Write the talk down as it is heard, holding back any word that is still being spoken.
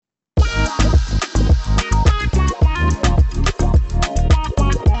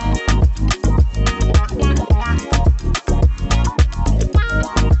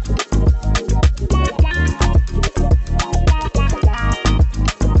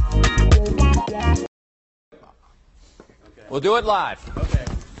We'll do it live. Okay.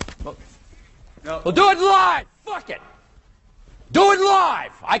 We'll do it live. Fuck it. Do it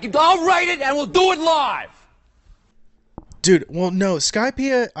live. I'll write it and we'll do it live. Dude, well, no,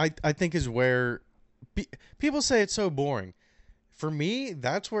 Skypiea, I think is where people say it's so boring. For me,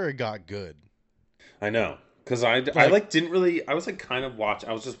 that's where it got good. I know, because I didn't really. I was like kind of watch.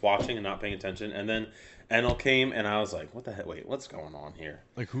 I was just watching and not paying attention, and then Enel came, and I was like, "What the heck? Wait, what's going on here?"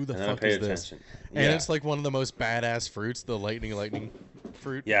 Like, who the and fuck is this? And it's like one of the most badass fruits, the lightning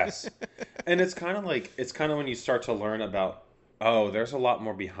fruit. Yes, and it's kind of when you start to learn about. Oh, there's a lot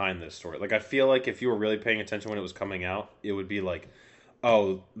more behind this story. Like, I feel like if you were really paying attention when it was coming out, it would be like,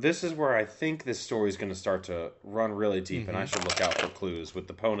 oh, this is where I think this story is going to start to run really deep, and I should look out for clues with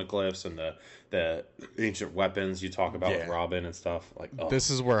the poneglyphs and the ancient weapons you talk about with Robin and stuff. Like, oh.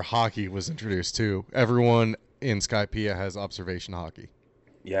 This is where hockey was introduced too. Everyone in Skypiea has observation hockey.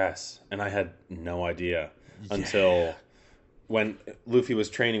 Yes, and I had no idea until when Luffy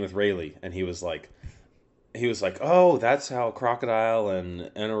was training with Rayleigh, and he was like, oh, that's how Crocodile and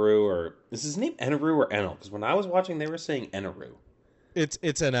Eneru, or is his name Eneru or Enel? Because when I was watching, they were saying Eneru. It's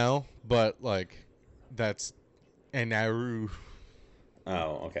NL, but like that's Eneru.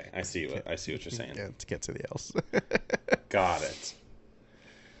 Oh, okay. I see what you're saying. Yeah, to get to the L's. Got it.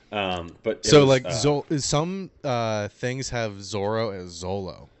 But so was, like some things have Zoro as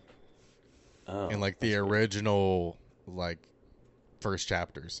Zolo. Oh, in like the original like first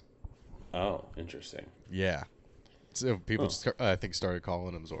chapters. Oh, interesting. Yeah. So people just, I think, started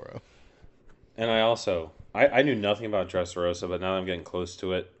calling him Zoro. And I also, I knew nothing about Dressrosa, but now that I'm getting close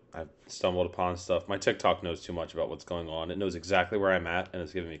to it, I've stumbled upon stuff. My TikTok knows too much about what's going on. It knows exactly where I'm at, and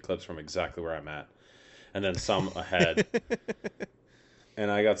it's giving me clips from exactly where I'm at. And then some ahead. And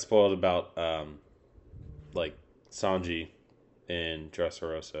I got spoiled about, like, Sanji in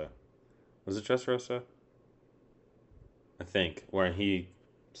Dressrosa. Was it Dressrosa? I think. Where he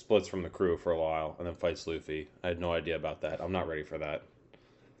splits from the crew for a while and then fights Luffy. I had no idea about that. I'm not ready for that.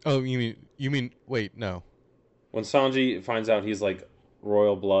 Oh, you mean wait, no. When Sanji finds out he's like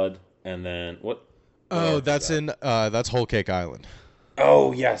royal blood, and then what? Oh, that's that's Whole Cake Island.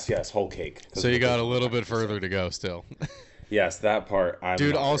 Oh, yes, Whole Cake. So you got a little bit further to go still. Yes, that part.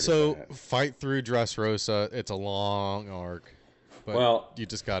 Dude, also fight through Dressrosa. It's a long arc. But you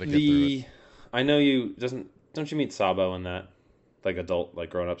just got to get through it. I know you don't you meet Sabo in that? Like adult,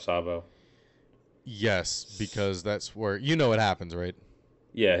 like grown up Sabo? Yes, because that's where you know what happens, right?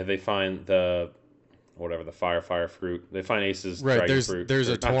 Yeah, they find the fire fruit. They find Ace's dragon fruit. There's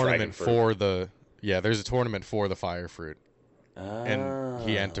a tournament for there's a tournament for the fire fruit. Oh. And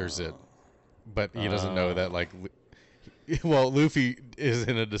he enters it. But he doesn't know that Luffy is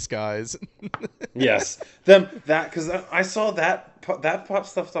in a disguise. Yes. Because I saw that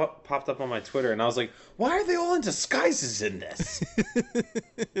popped up on my Twitter, and I was like, why are they all in disguises in this?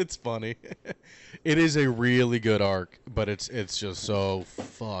 It's funny. It is a really good arc, but it's just so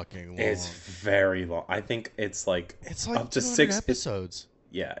fucking long. It's very long. I think it's like up to 6 episodes.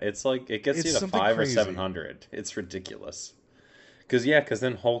 It's like it gets you to 500 or 700. It's ridiculous. Because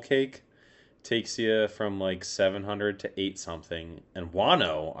then Whole Cake takes you from like 700 to 8 something, and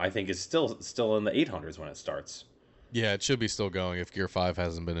Wano I think is still in the 800s when it starts. Yeah, it should be still going if Gear 5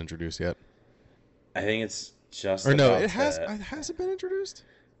 hasn't been introduced yet. I think it's just it hasn't been introduced.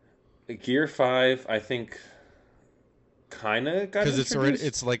 Gear 5 I think kind of got introduced because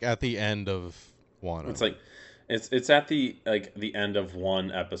it's like at the end of Wano. It's like it's at the end of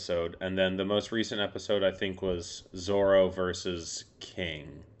one episode, and then the most recent episode I think was Zoro versus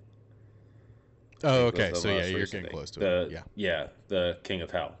King. Oh, okay. So yeah, you're getting close to it. Yeah, the King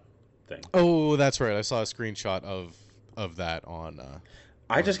of Hell thing. Oh, that's right. I saw a screenshot of that on.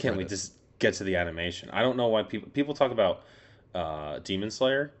 I just can't wait to get to the animation. I don't know why people talk about Demon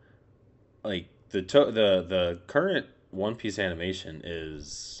Slayer. Like the current One Piece animation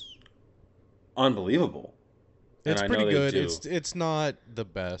is unbelievable. It's pretty good. It's not the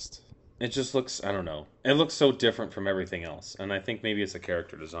best. It just looks, I don't know. It looks so different from everything else, and I think maybe it's a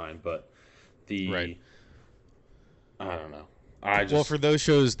character design, but. I don't know. For those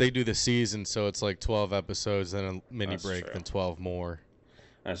shows, they do the season, so it's like 12 episodes, then a mini break, then 12 more.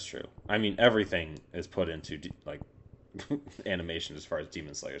 That's true. I mean, everything is put into like animation as far as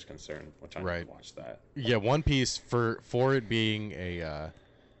Demon Slayer is concerned, which I'm going to watch that. Yeah, One Piece for it being a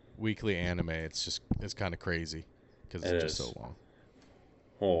weekly anime, it's kind of crazy because it's just so long.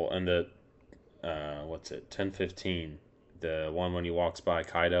 Oh, and the 10:15, the one when he walks by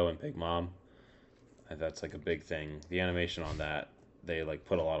Kaido and Big Mom. That's like a big thing. The animation on that, they like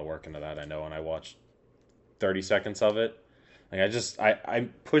put a lot of work into that. I know, and I watched 30 seconds of it. Like I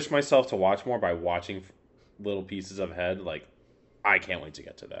push myself to watch more by watching little pieces of head. Like, I can't wait to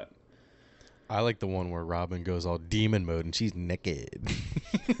get to that. I like the one where Robin goes all demon mode and she's naked.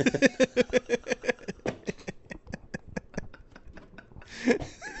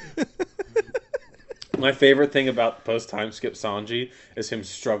 My favorite thing about post time skip Sanji is him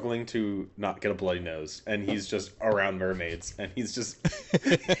struggling to not get a bloody nose, and he's just around mermaids, and he's just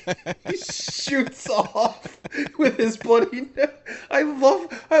he shoots off with his bloody nose. I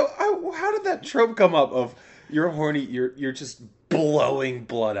love how did that trope come up of you're horny, you're just blowing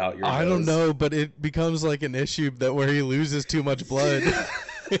blood out your nose. I don't know, but it becomes like an issue that where he loses too much blood.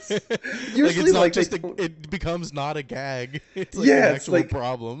 Usually, like it's not it becomes not a gag. It's like yeah, an actual like,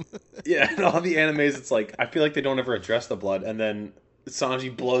 problem. Yeah, in all the animes, it's like I feel like they don't ever address the blood, and then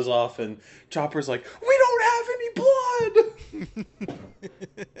Sanji blows off, and Chopper's like, "We don't have any blood."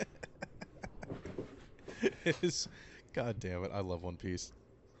 It is, God damn it! I love One Piece.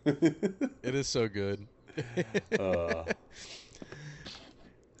 It is so good.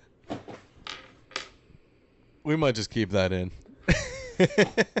 We might just keep that in.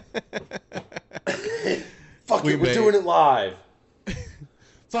 Fuck it, we're doing it live.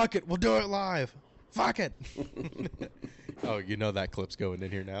 Fuck it, we'll do it live. Fuck it. Oh, you know that clip's going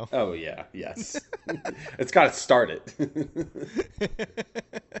in here now. Oh yeah, yes. It's got to start it.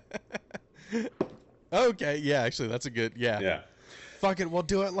 Okay, yeah, actually, that's a good, yeah. Fuck it, we'll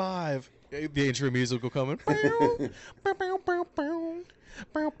do it live. The intro music will come in.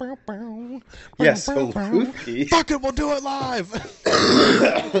 Yeah, so goofy. Fuck it, we'll do it live.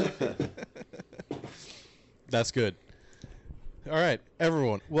 That's good. All right,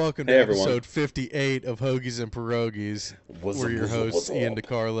 everyone, welcome to episode 58 of Hoagies and Pierogis. We're your hosts, Ian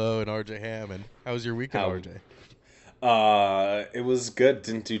DiCarlo and RJ Hammond. How was your weekend, RJ? It was good.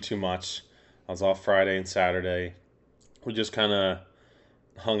 Didn't do too much. I was off Friday and Saturday. We just kind of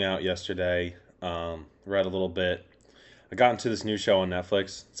hung out yesterday, read a little bit. I got into this new show on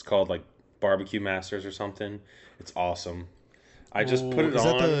Netflix. It's called like Barbecue Masters or something. It's awesome. I just put it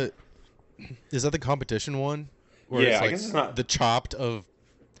on. Is that the competition one? Where yeah, I guess it's not the chopped of,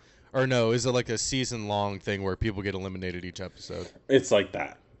 or no? Is it like a season-long thing where people get eliminated each episode? It's like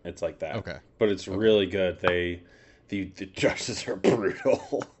that. Okay, but it's really good. The judges are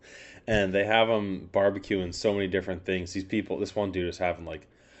brutal, and they have them barbecuing so many different things. These people, this one dude is having like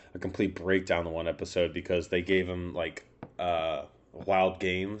a complete breakdown in one episode because they gave him like wild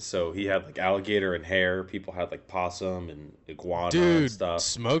game. So he had like alligator and hare. People had like possum and iguana and stuff.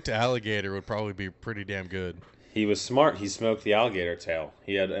 Smoked alligator would probably be pretty damn good. He was smart. He smoked the alligator tail.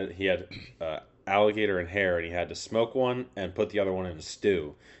 He had alligator and hare, and he had to smoke one and put the other one in a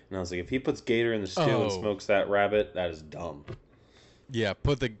stew. And I was like, if he puts gator in the stew and smokes that rabbit, that is dumb. Yeah,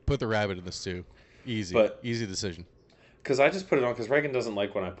 put the rabbit in the stew. Easy decision. Because I just put it on because Reagan doesn't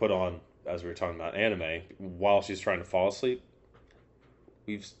like when I put on, as we were talking about anime, while she's trying to fall asleep.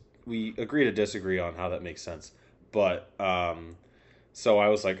 We agree to disagree on how that makes sense, but so I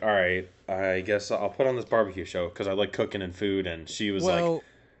was like, all right, I guess I'll put on this barbecue show because I like cooking and food, and she was like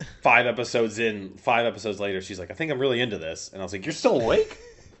 5 episodes later, she's like, I think I'm really into this, and I was like, you're still awake?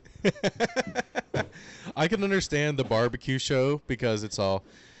 I can understand the barbecue show because it's all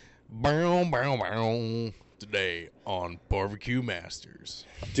today on Barbecue Masters.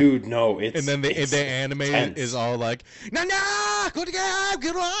 Dude, no, it's and then the anime tense. Is all like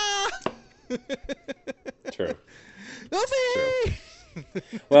True. True.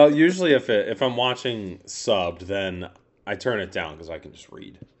 Well, usually if I'm watching subbed, then I turn it down because I can just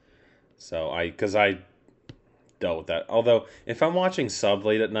read. So because I dealt with that. Although if I'm watching sub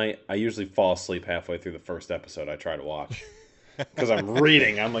late at night, I usually fall asleep halfway through the first episode I try to watch because I'm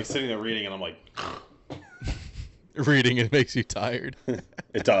reading. I'm like sitting there reading, and I'm like. Reading it makes you tired.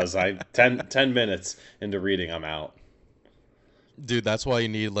 It does. 10 minutes into reading, I'm out. Dude, that's why you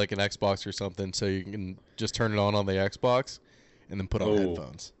need like an Xbox or something so you can just turn it on the Xbox and then put on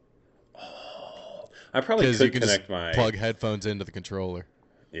headphones. Oh, I probably could connect my plug headphones into the controller.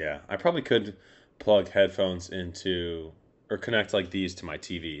 Yeah, I probably could plug headphones into or connect like these to my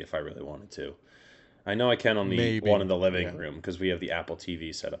TV if I really wanted to. I know I can on the one in the living room because we have the Apple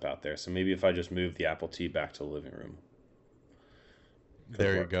TV set up out there. So maybe if I just move the Apple TV back to the living room.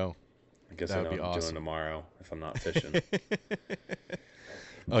 There you go. I guess I know what I'm doing tomorrow if I'm not fishing.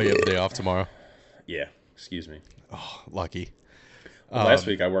 Oh, you have the day off tomorrow? Yeah. Excuse me. Oh, lucky. Well, last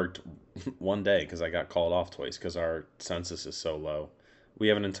week I worked one day because I got called off twice because our census is so low. We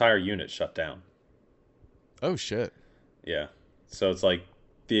have an entire unit shut down. Oh, shit. Yeah. So it's like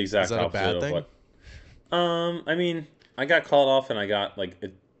the exact opposite of what... I mean, I got called off and I got, like,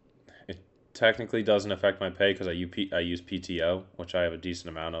 it technically doesn't affect my pay because I use PTO, which I have a decent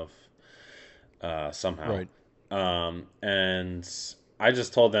amount of. somehow. Right. And I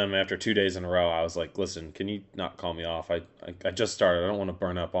just told them after 2 days in a row, I was like, listen, can you not call me off? I just started. I don't want to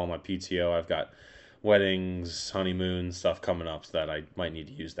burn up all my PTO. I've got weddings, honeymoon stuff coming up that I might need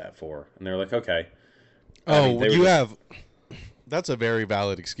to use that for. And they're like, okay. That's a very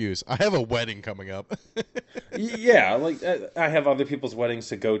valid excuse. I have a wedding coming up. Yeah, like I have other people's weddings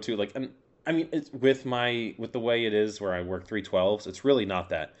to go to. Like, and I mean, it's with the way it is where I work 312s. It's really not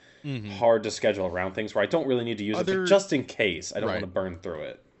that hard to schedule around things where I don't really need to use it, but just in case I don't want to burn through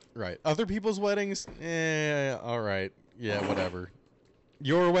it. Right. Other people's weddings, all right, yeah, whatever.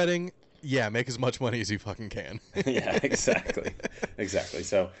 Your wedding, yeah, make as much money as you fucking can. Yeah, exactly.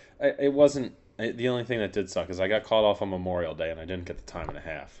 So it wasn't. The only thing that did suck is I got called off on Memorial Day and I didn't get the time and a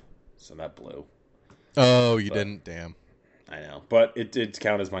half, so that blew. Oh, you didn't? Damn. I know, but it did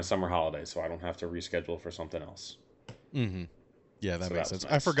count as my summer holiday, so I don't have to reschedule for something else. Mm-hmm. Yeah, that makes sense.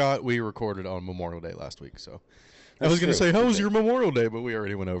 Nice. I forgot we recorded on Memorial Day last week, so I was going to say, how was your Memorial Day? But we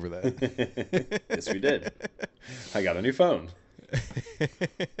already went over that. Yes, we did. I got a new phone.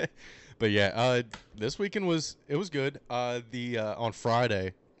 But yeah, this weekend was good. On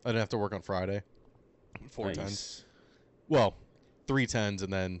Friday, I didn't have to work on Friday. 4 10s. Well, 3 10s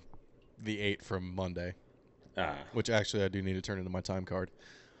and then the 8 from Monday. Which actually I do need to turn into my time card.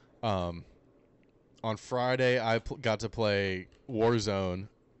 On Friday, I got to play Warzone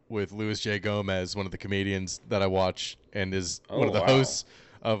with Louis J. Gomez, one of the comedians that I watch, and is one of the hosts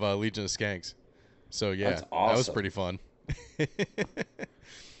of Legion of Skanks. So yeah, that's awesome. That was pretty fun.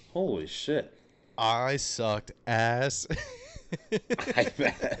 Holy shit! I sucked ass. I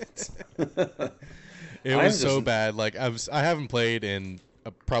bet. It was so bad. Like I haven't played in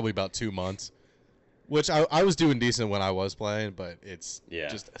probably about 2 months, which I was doing decent when I was playing, but it's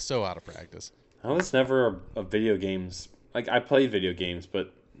just so out of practice. I was never a video games. Like I played video games,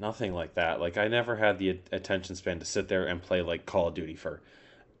 but nothing like that. Like I never had the attention span to sit there and play like Call of Duty for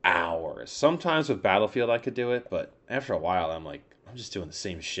hours. Sometimes with Battlefield I could do it, but after a while I'm like, I'm just doing the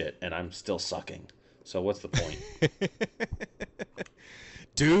same shit and I'm still sucking. So what's the point?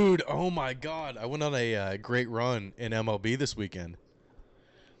 Dude, oh my God. I went on a great run in MLB this weekend.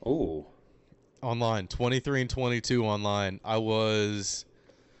 Oh. Online, 23-22 online. I was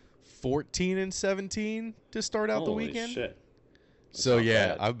 14-17 to start out the weekend. Shit. That's so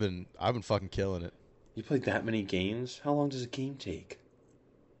yeah, bad. I've been fucking killing it. You played that many games? How long does a game take?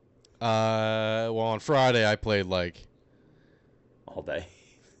 Well, on Friday I played like all day.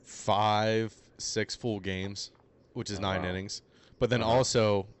 5-6 full games, which is 9 innings. But then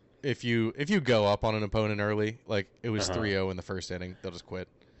also, if you go up on an opponent early, like it was 3-0 in the first inning, they'll just quit.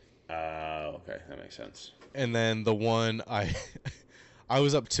 Okay, that makes sense. And then the one I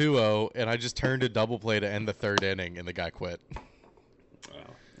was up 2-0 and I just turned a double play to end the third inning and the guy quit. Oh,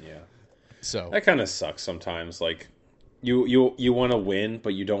 yeah. So that kind of sucks sometimes. Like you want to win,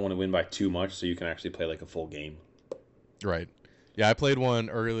 but you don't want to win by too much, so you can actually play like a full game. Right. Yeah, I played one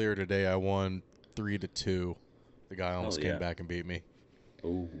earlier today. I won 3-2. The guy almost came back and beat me.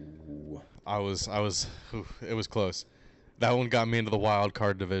 Ooh. It was close. That one got me into the wild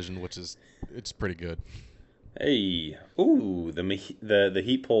card division, it's pretty good. Hey. Ooh, the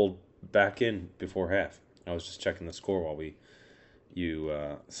Heat pulled back in before half. I was just checking the score while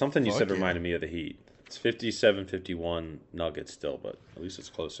something you said reminded me of the Heat. It's 57-51 Nuggets still, but at least it's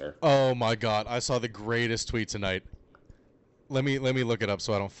closer. Oh my God, I saw the greatest tweet tonight. Let me look it up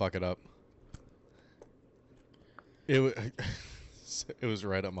so I don't fuck it up. It was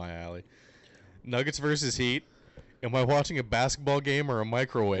right up my alley. Nuggets versus Heat. Am I watching a basketball game or a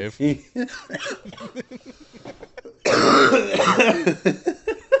microwave?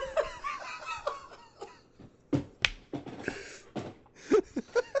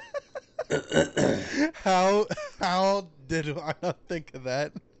 How did I not think of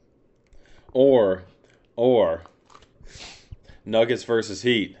that? Or Nuggets versus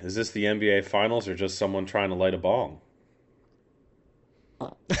Heat. Is this the NBA Finals or just someone trying to light a bong?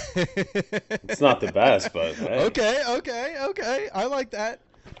 It's not the best, but hey. Okay. I like that.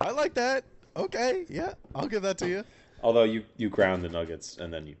 Okay, yeah, I'll give that to you. Although you ground the Nuggets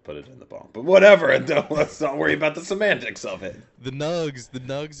and then you put it in the bong. But whatever, let's not worry about the semantics of it. The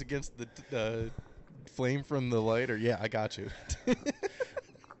Nugs against the flame from the lighter. Yeah, I got you.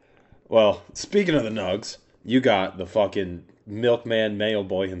 Well, speaking of the Nugs, you got the fucking milkman mayo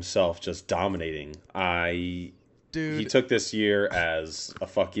boy himself just dominating. Dude. He took this year as a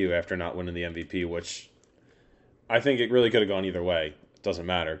fuck you after not winning the MVP, which I think it really could have gone either way. It doesn't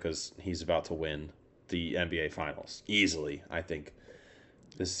matter because he's about to win the NBA Finals easily. I think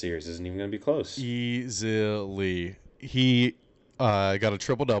this series isn't even going to be close. Easily. He got a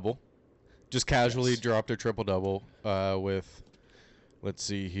triple-double, Just casually dropped a triple-double with, let's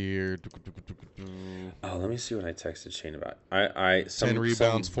see here. Oh, let me see what I texted Shane about. 10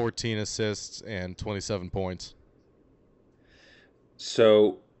 rebounds, 14 assists, and 27 points.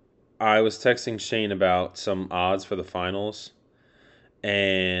 So I was texting Shane about some odds for the finals.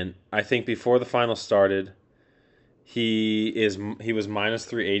 And I think before the finals started, he was minus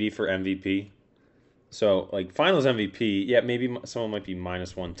 380 for MVP. So, like, finals MVP, yeah, maybe someone might be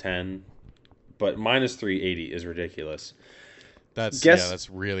minus 110. But minus 380 is ridiculous. That's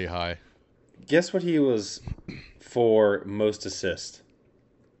really high. Guess what he was for most assist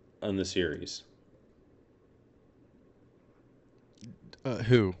in the series?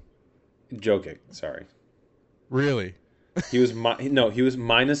 Who? Jokic, sorry. Really? He was he was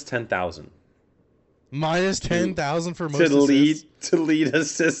minus 10,000. Minus 10,000 for most assists? To lead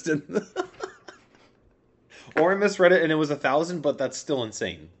assist in or I misread it and it was 1,000, but that's still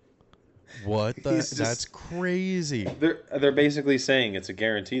insane. What that's crazy. They're basically saying it's a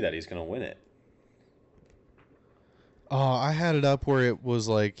guarantee that he's going to win it. Oh, I had it up where it was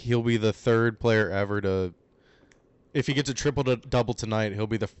like he'll be the third player ever to, if he gets a triple-double tonight, he'll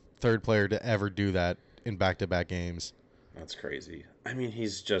be the third player to ever do that in back-to-back games. That's crazy. I mean,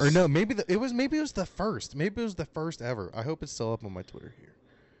 he's just... Or no, maybe it was the first. Maybe it was the first ever. I hope it's still up on my Twitter here.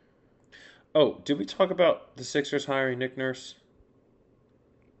 Oh, did we talk about the Sixers hiring Nick Nurse?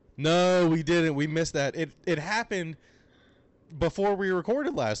 No, we didn't. We missed that. It happened before we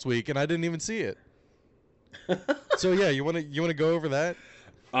recorded last week, and I didn't even see it. So yeah, you want to go over that?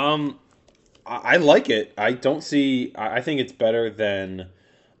 I like it. I don't see. I think it's better than.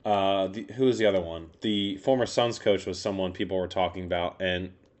 Who was the other one? The former Suns coach was someone people were talking about,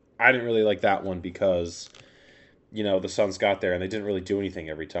 and I didn't really like that one because, the Suns got there and they didn't really do anything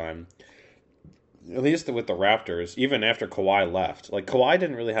every time. At least with the Raptors, even after Kawhi left, like Kawhi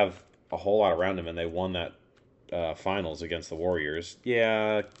didn't really have a whole lot around him, and they won that finals against the Warriors.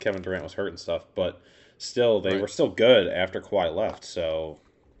 Yeah, Kevin Durant was hurt and stuff, but still, they were still good after Kawhi left. So,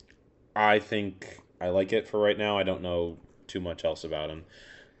 I think I like it for right now. I don't know too much else about him.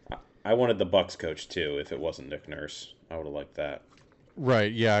 I wanted the Bucks coach too. If it wasn't Nick Nurse, I would have liked that.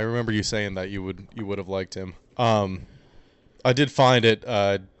 Right. Yeah, I remember you saying that you would have liked him. I did find it.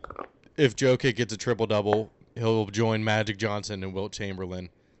 If Jokic gets a triple-double, he'll join Magic Johnson and Wilt Chamberlain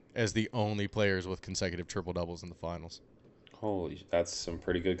as the only players with consecutive triple-doubles in the finals. Holy, that's some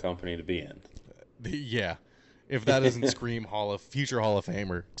pretty good company to be in. Yeah. If that doesn't scream future Hall of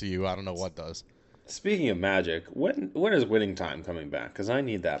Famer to you, I don't know what does. Speaking of Magic, when is Winning Time coming back? Because I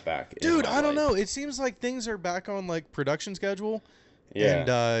need that back. Dude, I don't know. It seems like things are back on like production schedule. Yeah.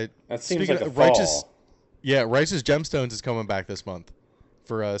 And that seems like a fall. Righteous Gemstones is coming back this month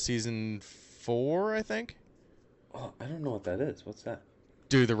for season 4, I think. Oh, I don't know what that is. What's that?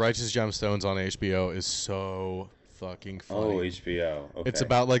 Dude, the Righteous Gemstones on HBO is so fucking funny. Oh, HBO. Okay. It's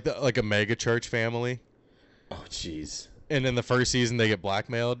about like a mega church family. Oh, jeez. And in the first season, they get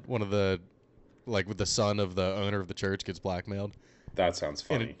blackmailed. One of the, with the son of the owner of the church gets blackmailed. That sounds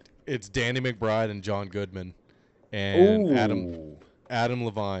funny. And it's Danny McBride and John Goodman, and Ooh. Adam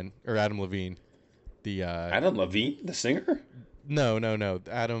Levine. The Adam Levine, the singer? No.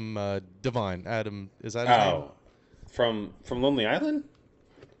 Adam Devine. Adam, is that his name? From Lonely Island?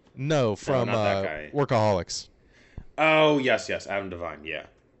 No, from not that guy. Workaholics. Oh, yes, Adam Devine. Yeah,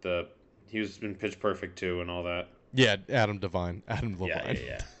 he was in Pitch Perfect too and all that. Yeah, Adam Devine. Adam Levine.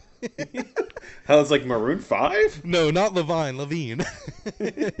 Yeah. How it's like Maroon 5? No, not Levine. Levine.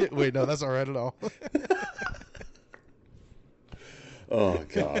 Wait, no, that's not right at all. Oh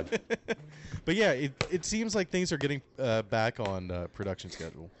God. But yeah, it seems like things are getting back on production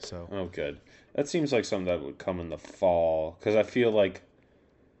schedule. So. Oh, good. That seems like something that would come in the fall because I feel like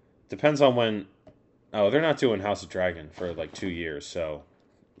depends on when. Oh, they're not doing House of Dragon for like 2 years, so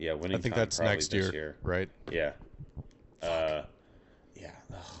yeah, Winning Time. I think that's next year, right? Yeah. Yeah.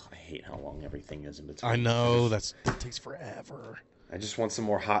 Ugh, I hate how long everything is in between. I know that takes forever. I just want some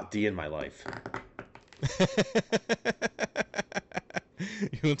more hot D in my life.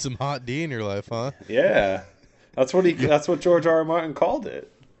 You want some hot D in your life, huh? Yeah, that's what George R. R. Martin called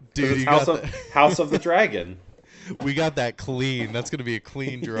it. Dude, it's House of the Dragon. We got that clean. That's gonna be a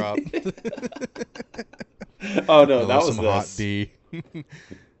clean drop. Oh no, that was some this. hot D.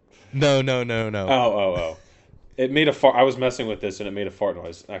 No. Oh. It made a fart. I was messing with this and it made a fart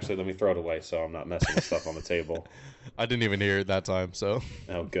noise. Actually, let me throw it away so I'm not messing with stuff on the table. I didn't even hear it that time, so.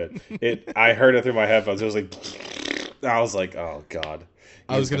 Oh, good. I heard it through my headphones. It was like, I was like, oh God.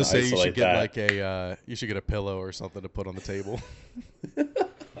 I was gonna say you should get you should get a pillow or something to put on the table.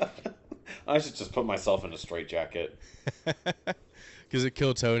 I should just put myself in a straitjacket. Because it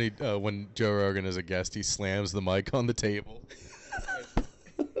killed Tony when Joe Rogan is a guest. He slams the mic on the table.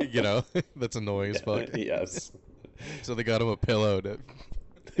 You know, that's annoying as fuck. Yes. So they got him a pillow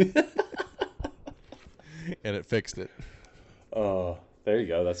and it fixed it. Oh, there you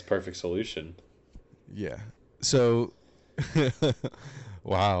go. That's a perfect solution. Yeah. So,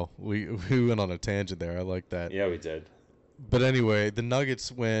 wow, we went on a tangent there. I like that. Yeah, we did. But anyway, the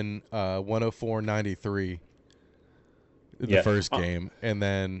Nuggets win 104-93 the first game, and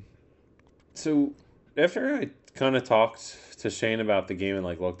then. So after I kind of talked to Shane about the game and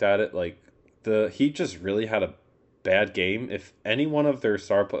like looked at it, like the Heat just really had a bad game. If any one of their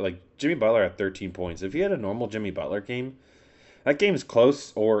star players, like Jimmy Butler had 13 points, if he had a normal Jimmy Butler game, that game's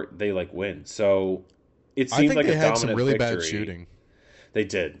close or they like win. So it seemed like a dominant victory. They had some really bad shooting. They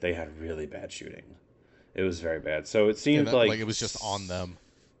did. They had really bad shooting. It was very bad. So it seemed like it was just on them.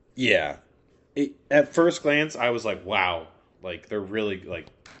 Yeah. At first glance, I was like, wow. Like, they're really, like,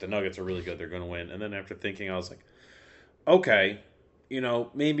 the Nuggets are really good. They're going to win. And then after thinking, I was like, okay,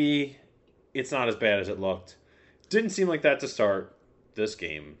 maybe it's not as bad as it looked. Didn't seem like that to start this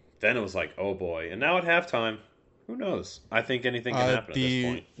game. Then it was like, oh boy. And now at halftime, who knows? I think anything can happen at this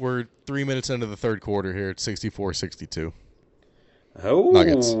point. We're 3 minutes into the third quarter here. It's 64-62. Oh.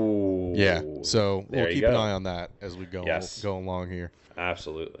 Nuggets. Yeah. So we'll keep an eye on that as we go along here.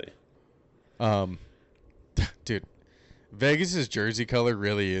 Absolutely. Dude, Vegas's jersey color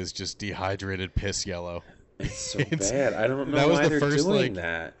really is just dehydrated piss yellow. It's so bad. I don't know why they're doing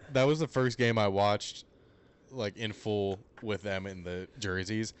that. That was the first game I watched, like, in full with them in the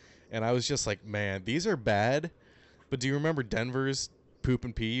jerseys, and I was just like, man, these are bad. But do you remember Denver's poop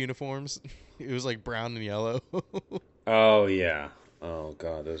and pee uniforms? It was like brown and yellow. Oh yeah. Oh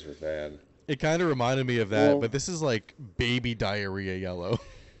god, those were bad. It kind of reminded me of that, but this is like baby diarrhea yellow.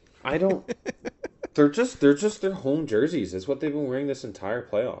 I don't. They're just their home jerseys. It's what they've been wearing this entire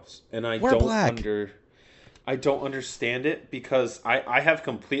playoffs, and I don't understand it because I have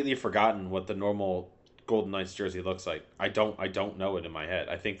completely forgotten what the normal Golden Knights jersey looks like. I don't know it in my head.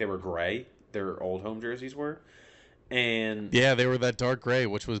 I think they were gray. Their old home jerseys were, and yeah, they were that dark gray,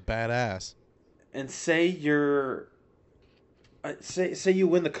 which was badass. And say you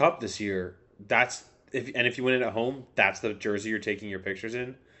win the cup this year. If you win it at home, that's the jersey you're taking your pictures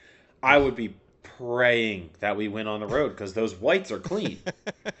in. I would be praying that we win on the road because those whites are clean.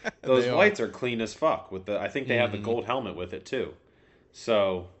 Those whites are clean as fuck. I think they have the gold helmet with it too.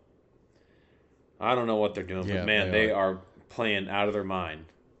 So I don't know what they're doing, but man, they are playing out of their mind.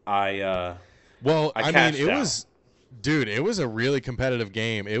 It was a really competitive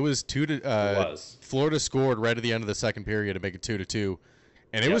game. It was Florida scored right at the end of the second period to make it 2-2,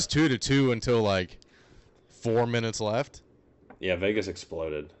 and it was 2-2 until like 4 minutes left. Yeah, Vegas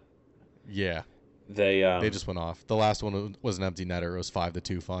exploded. Yeah, they just went off. The last one was an empty netter. It was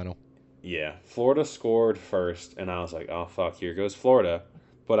 5-2 final. Yeah, Florida scored first, and I was like, "Oh fuck, here goes Florida."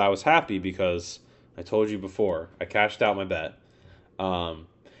 But I was happy because I told you before I cashed out my bet.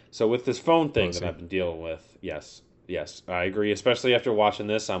 So with this phone thing that I've been dealing with, yes, I agree. Especially after watching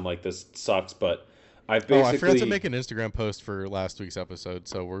this, I'm like, this sucks. But I forgot to make an Instagram post for last week's episode,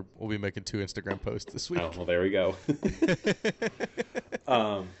 so we'll be making 2 Instagram posts this week. Oh well, there we go.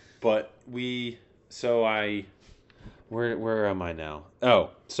 But where am I now? Oh,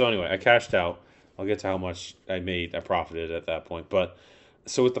 so anyway, I cashed out. I'll get to how much I profited at that point. But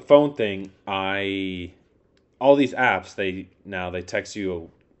so with the phone thing, all these apps, they text you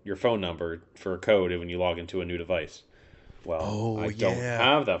your phone number for a code when you log into a new device. Well, I don't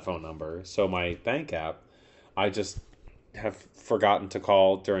have that phone number, so my bank app, I just have forgotten to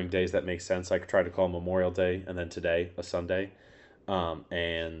call during days that make sense. I tried to call Memorial Day and then today, a Sunday.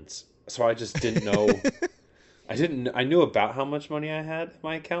 And so I just didn't know. I knew about how much money I had in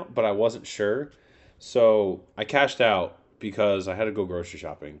my account, but I wasn't sure. So I cashed out because I had to go grocery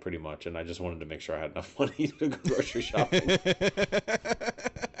shopping pretty much, and I just wanted to make sure I had enough money to go grocery shopping.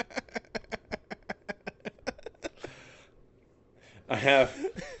 I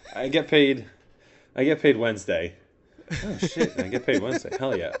get paid Wednesday. Oh shit! I get paid Wednesday.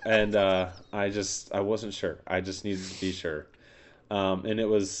 Hell yeah! And I wasn't sure. I just needed to be sure. And it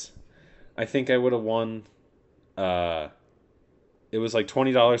was, I think I would have won. It was like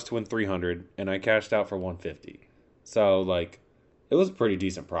 $20 to win 300, and I cashed out for 150. So like, it was a pretty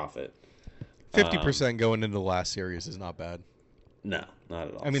decent profit. 50% going into the last series is not bad. No, not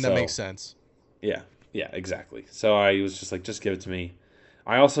at all. I mean, that makes sense. Yeah, exactly. So I was just like, just give it to me.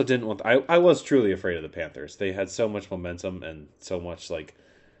 I also didn't want. I was truly afraid of the Panthers. They had so much momentum and so much like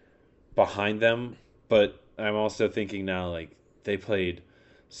behind them. But I'm also thinking now, like, they played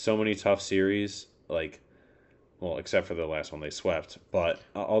so many tough series. Like, Well, except for the last one they swept. But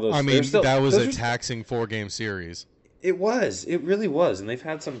all those... I mean, that was a taxing 4-game series. It was. It really was. And they've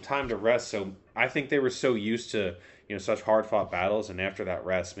had some time to rest. So I think they were so used to, such hard-fought battles. And after that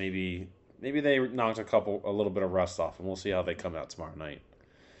rest, maybe they knocked a little bit of rust off. And we'll see how they come out tomorrow night.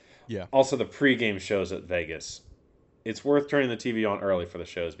 Yeah. Also, the pregame shows at Vegas. It's worth turning the TV on early for the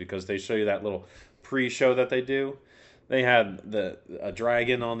shows because they show you that little pre-show that they do. They had a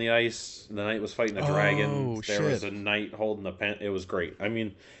dragon on the ice. The knight was fighting the dragon. There was a knight holding the pen. It was great. I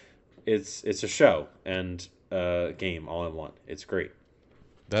mean, it's a show and a game all in one. It's great.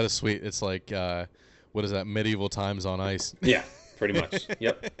 That is sweet. It's like, what is that, medieval times on ice? Yeah, pretty much.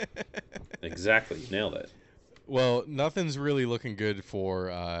 Yep. Exactly. Nailed it. Well, nothing's really looking good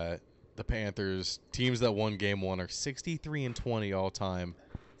for the Panthers. Teams that won Game 1 are 63-20 all time.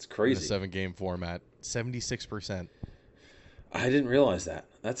 It's crazy. In a 7-game format. 76%. I didn't realize that.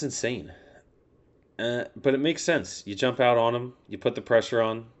 That's insane. But it makes sense. You jump out on them. You put the pressure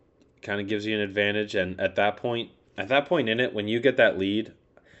on. Kind of gives you an advantage. And at that point in it, when you get that lead,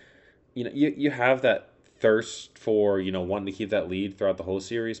 you have that thirst for, wanting to keep that lead throughout the whole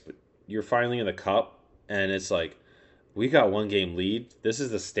series. But you're finally in the cup. And it's like, we got 1-game lead. This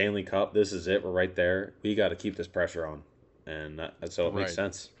is the Stanley Cup. This is it. We're right there. We got to keep this pressure on. And so it makes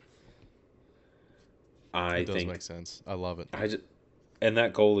sense. It does make sense. I love it. And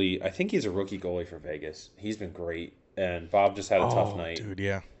that goalie, I think he's a rookie goalie for Vegas. He's been great. And Bob just had a tough night. Dude,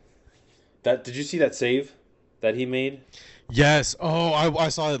 yeah. Did you see that save that he made? Yes. Oh, I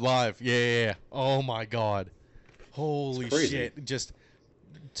saw it live. Yeah. Oh, my God. Holy shit.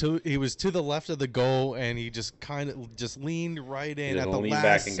 He was to the left of the goal, and he just kind of just leaned right in at the last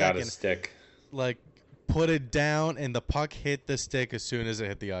back and second. Got a stick. Like, put it down, and the puck hit the stick as soon as it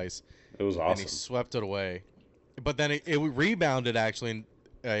hit the ice. It was awesome. And he swept it away. But then it rebounded, actually, and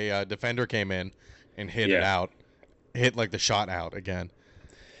a defender came in and hit it out. Hit, like, the shot out again.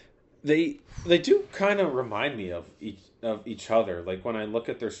 They do kind of remind me of each other. Like, when I look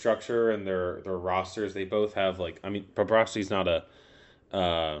at their structure and their rosters, they both have, like... I mean, Bobrovsky's not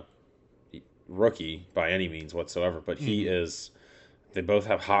a rookie by any means whatsoever, but he is... They both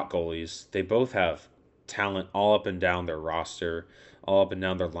have hot goalies. They both have talent all up and down their roster, all up and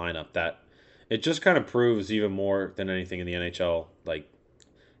down their lineup. That it just kind of proves even more than anything in the NHL. Like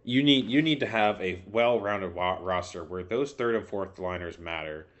you need to have a well-rounded roster where those third and fourth liners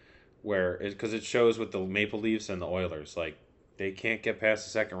matter. Because it shows with the Maple Leafs and the Oilers, like they can't get past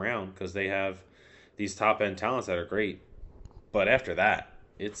the second round because they have these top end talents that are great. But after that,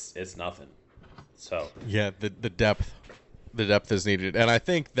 it's nothing. So yeah, the depth is needed, and I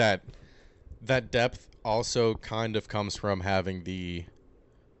think that depth also kind of comes from having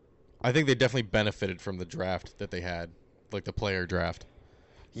I think they definitely benefited from the draft that they had, like the player draft.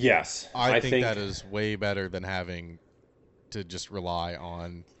 Yes. I think that is way better than having to just rely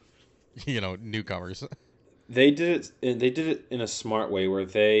on, newcomers. They did it in a smart way where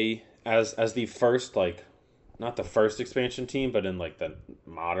they, as the first, like, not the first expansion team, but in like the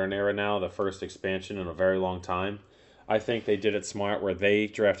modern era now, the first expansion in a very long time, I think they did it smart where they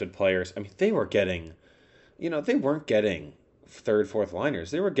drafted players. I mean, they were getting, they weren't getting third, fourth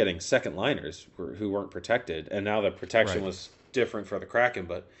liners. They were getting second liners who weren't protected. And now the protection was different for the Kraken.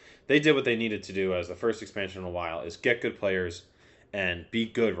 But they did what they needed to do as the first expansion in a while, is get good players and be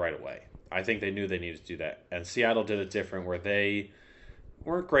good right away. I think they knew they needed to do that. And Seattle did it different where they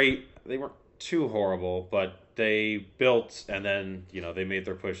weren't great. They weren't too horrible, but they built and then, they made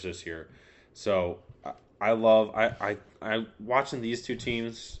their push this year. So I love watching these two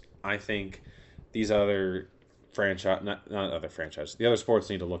teams. I think these other franchise, not other franchises, the other sports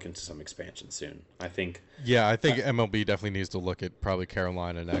need to look into some expansion soon. I think MLB definitely needs to look at probably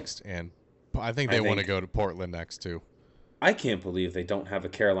Carolina next, and I think they want to go to Portland next too. I can't believe they don't have a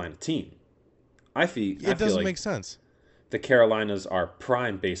Carolina team. It doesn't make sense. The Carolinas are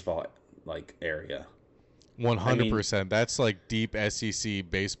prime baseball area. 100%. That's like deep SEC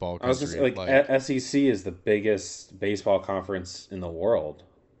baseball country. I was just SEC is the biggest baseball conference in the world.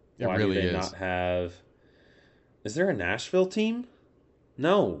 Why do they not have? Is there a Nashville team?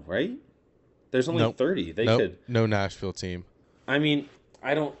 No, right? There's only 30. No Nashville team. I mean,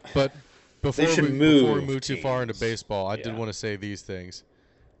 I don't. But before we move too far into baseball, I did want to say these things.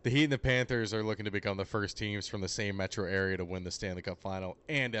 The Heat and the Panthers are looking to become the first teams from the same metro area to win the Stanley Cup Final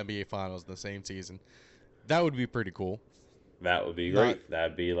and NBA Finals in the same season. That would be pretty cool. That would be great.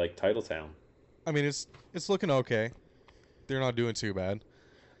 That'd be like Titletown. I mean, it's looking okay. They're not doing too bad.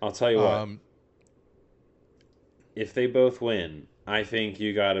 I'll tell you what. If they both win, I think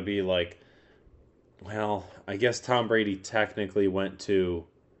you got to be like, well, I guess Tom Brady technically went to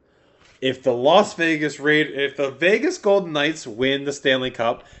if the Vegas Golden Knights win the Stanley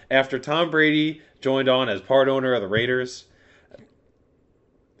Cup after Tom Brady joined on as part owner of the Raiders,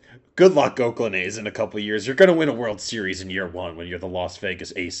 good luck, Oakland A's, in a couple of years. You're going to win a World Series in year one when you're the Las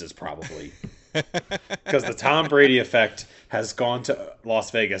Vegas Aces, probably. Because the Tom Brady effect has gone to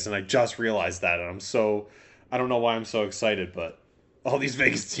Las Vegas, and I just realized that, and I don't know why I'm so excited, but all these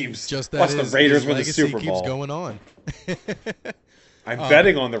Vegas teams, just plus the Raiders win the Super Bowl. Keeps going on. I'm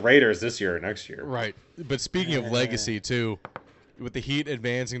betting on the Raiders this year or next year. Right. But speaking of legacy, too, with the Heat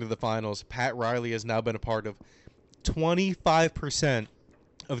advancing to the finals, Pat Riley has now been a part of 25%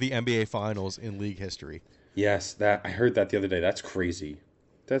 of the NBA Finals in league history. Yes, I heard that the other day. That's crazy.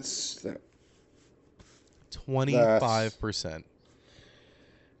 25%.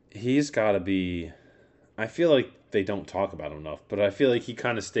 He's got to be... I feel like they don't talk about him enough, but I feel like he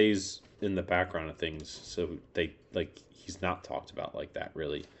kind of stays in the background of things, so he's not talked about like that,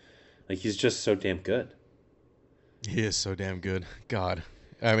 really. Like, he's just so damn good. He is so damn good. God.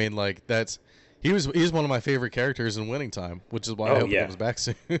 I mean, like, he's one of my favorite characters in Winning Time, which is why I hope he comes back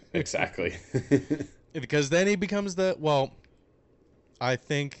soon. Exactly. Because then he becomes I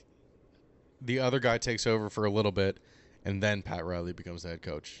think the other guy takes over for a little bit, and then Pat Riley becomes the head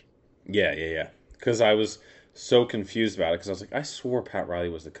coach. Yeah. Because I was so confused about it, because I was like, I swore Pat Riley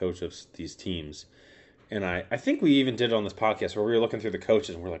was the coach of these teams. And I think we even did it on this podcast where we were looking through the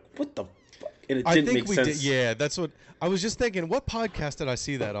coaches, and we're like, what the fuck? And it didn't make sense. Did, yeah, that's what I was just thinking. What podcast did I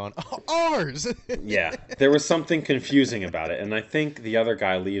see that on? Ours. Yeah, there was something confusing about it, and I think the other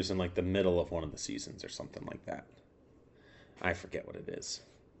guy leaves in like the middle of one of the seasons or something like that. I forget what it is.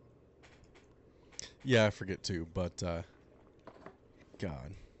 Yeah, I forget too. But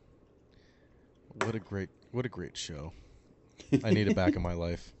God, what a great show. I need it back in my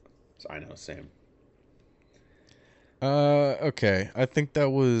life. I know, same. Okay. I think that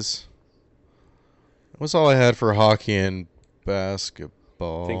was all I had for hockey and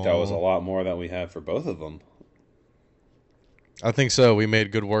basketball. I think that was a lot more than we had for both of them. I think so. We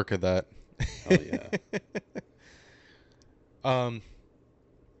made good work of that. Oh yeah.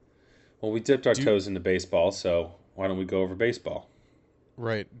 Well, we dipped our toes into baseball, so why don't we go over baseball?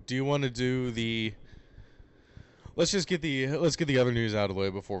 Right. Do you want to do the? Let's get the other news out of the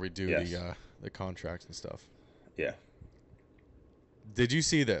way before we do the contracts and stuff. Yeah. Did you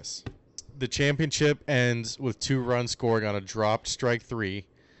see this? The championship ends with 2 runs scoring on a dropped strike 3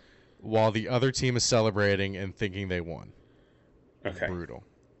 while the other team is celebrating and thinking they won. Okay. Brutal.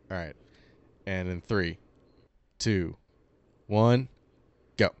 All right. And in 3, 2, 1,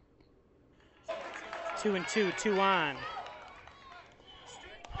 go. 2-2, 2 on.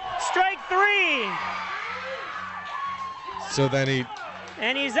 Strike 3! So then he's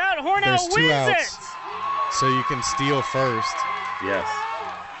out. Hornell wins 2 outs, it! So you can steal first. Yes.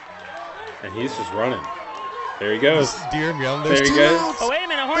 And he's just running. There he goes. Deer yelling, there he goes. Outs. Oh, wait a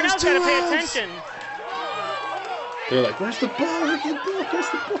minute. Hornell's got to pay attention. They're like, where's the ball? Where's the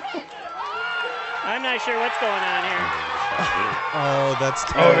ball? I'm not sure what's going on here. Oh, that's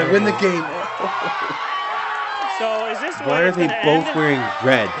terrible. Oh, they win the game. So is this why are they both wearing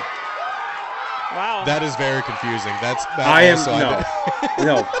red? Wow. That is very confusing.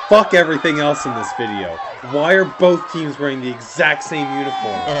 No, fuck everything else in this video. Why are both teams wearing the exact same uniform?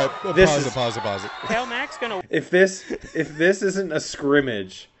 All right, pause it. Tell Max gonna. If this isn't a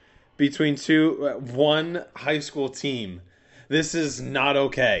scrimmage between one high school team, this is not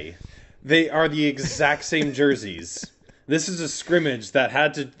okay. They are the exact same jerseys. This is a scrimmage that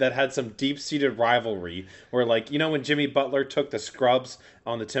had some deep-seated rivalry where, like, you know when Jimmy Butler took the scrubs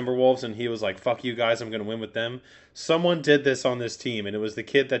on the Timberwolves and he was like, fuck you guys, I'm going to win with them? Someone did this on this team, and it was the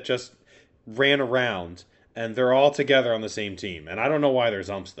kid that just ran around, and they're all together on the same team. And I don't know why there's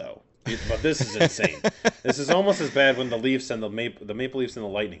umps, though. But this is insane. This is almost as bad when the Leafs and the Maple Leafs and the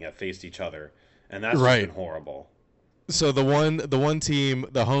Lightning have faced each other, and that's just been horrible. So the one team,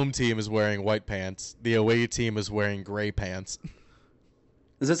 the home team, is wearing white pants. The away team is wearing gray pants.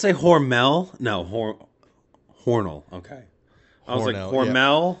 Does it say Hormel? No, Hornell. Okay. I was like,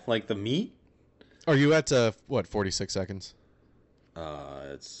 Hormel, like the meat? Are you at 46 seconds?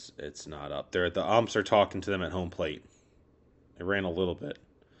 It's not up there. The umps are talking to them at home plate. It ran a little bit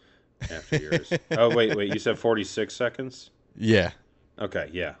after yours. Oh wait, you said 46 seconds? Yeah. Okay,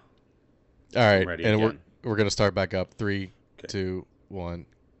 yeah. All right, and we're gonna start back up. 3, 2, 1,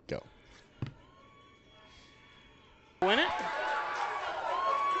 go. Win it.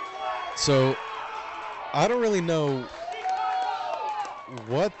 So, I don't really know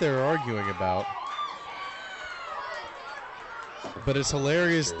what they're arguing about, but it's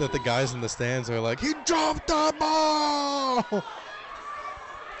hilarious that the guys in the stands are like, "He dropped the ball."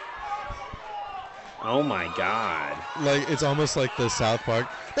 Oh my God! Like it's almost like the South Park.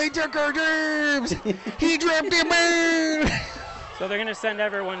 They took our dreams. He dreamt him in. So they're gonna send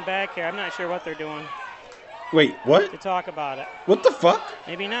everyone back here. I'm not sure what they're doing Wait, what? to talk about it. What the fuck?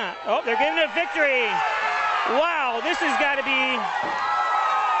 Maybe not. Oh, they're giving it a victory. Wow, this has got to be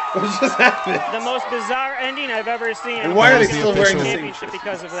What just happened? the most bizarre ending I've ever seen. And why are they the still wearing the official same championship shit?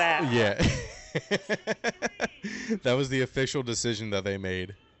 because of that? Yeah. That was the official decision that they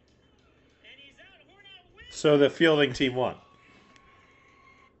made. So the fielding team won.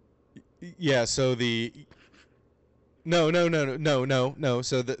 Yeah, so the No.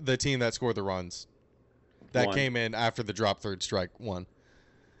 So the team that scored the runs that Won. came in after the drop third strike won.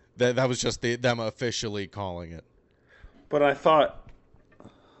 That was just them officially calling it. But I thought,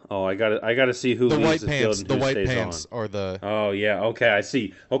 I got to see who The leaves white the field pants, and the who white stays pants on. are the Oh yeah, okay, I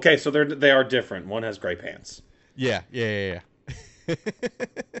see. Okay, so they are different. One has gray pants. yeah.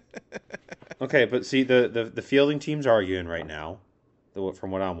 Okay, but see the fielding team's arguing right now.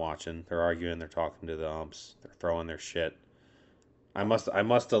 From what I'm watching, they're arguing. They're talking to the umps. They're throwing their shit. I must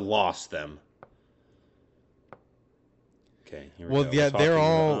have lost them. Okay. Here we Well, go. yeah, We're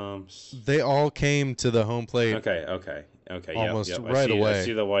talking to the they all came to the home plate. Okay. Almost yep. right away. I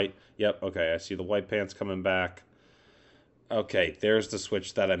see the white. Yep. Okay. I see the white pants coming back. Okay. There's the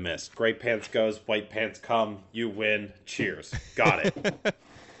switch that I missed. Gray pants goes. White pants come. You win. Cheers. Got it.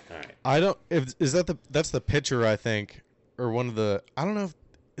 All right. I don't. That's the pitcher, I think, or one of the. I don't know.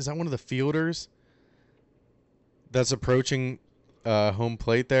 Is that one of the fielders that's approaching home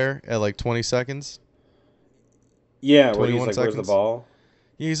plate there at like 20 seconds? Yeah. Where he's 21 like, "Where's the seconds? ball?"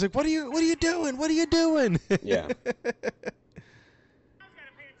 Yeah, he's like, "What are you doing? What are you doing?" Yeah.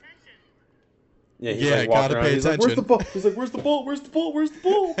 Yeah, he's Yeah, like walking gotta around. pay He's like, "Where's the attention." ball?" He's like, "Where's the ball? Where's the ball? Where's the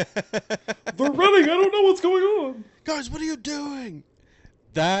ball? They're running. I don't know what's going on." Guys, what are you doing?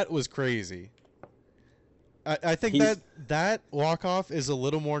 That was crazy. I think that walk-off is a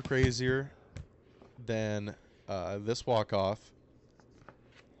little more crazier than this walk-off.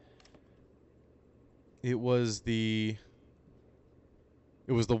 It was the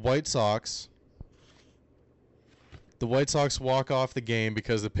White Sox. The White Sox walk off the game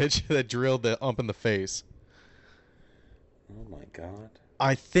because the pitch that drilled the ump in the face. Oh my God.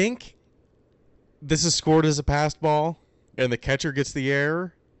 I think this is scored as a passed ball, and the catcher gets the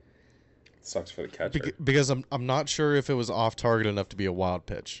error. Sucks for the catcher. Because I'm not sure if it was off target enough to be a wild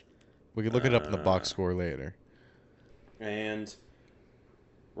pitch. We could look it up in the box score later. And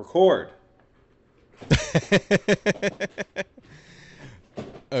record.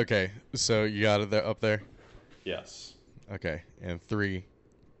 Okay, so you got it there, up there? Yes. Okay, and 3,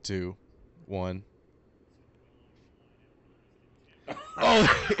 2, 1.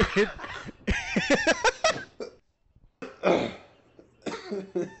 Oh,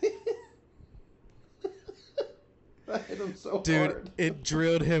 That hit him so dude, hard. it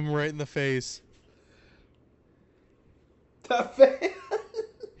drilled him right in the face. That fan.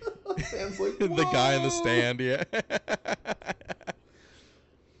 The fan's like, The guy in the "Whoa." stand, yeah.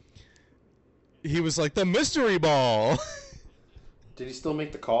 He was like, the mystery ball. Did he still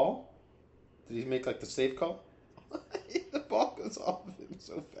make the call? Did he make like the safe call? The ball goes off of him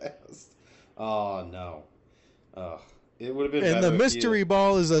so fast. Oh no. It would have been And better the if mystery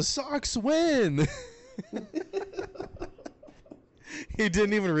ball is a Sox win. He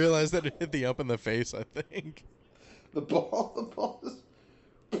didn't even realize that it hit the ump in the face, I think. the ball is.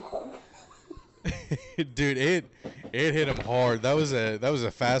 Dude, it hit him hard. That was a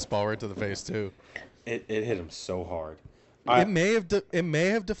fastball right to the face too. It hit him so hard. It may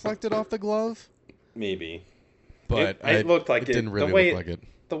have deflected off the glove, Maybe. but it looked like it didn't really the way look like it.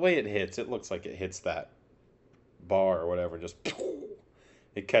 The way it hits, it looks like it hits that bar or whatever. Just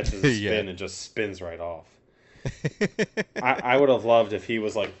it catches a spin and just spins right off. I would have loved if he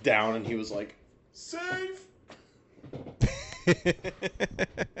was like down and he was like, "Save."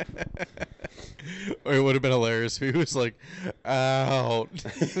 Or it would have been hilarious if he was like, out.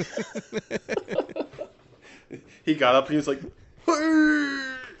 He got up and he was like,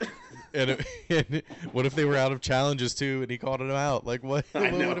 And what if they were out of challenges too, and he called him out? Like, what would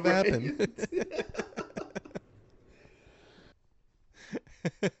have happened?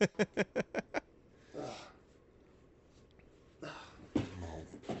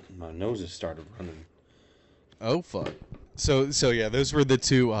 My nose has started running. Oh fuck! So yeah, those were the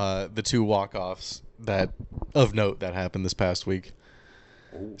two walk-offs that of note that happened this past week.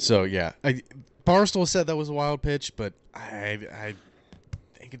 Ooh. So yeah, Barstool said that was a wild pitch, but I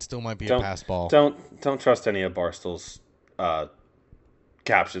think it still might be a pass ball. Don't trust any of Barstool's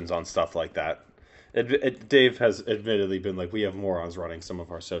captions on stuff like that. Dave has admittedly been like, we have morons running some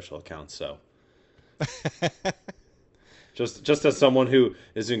of our social accounts, so Just as someone who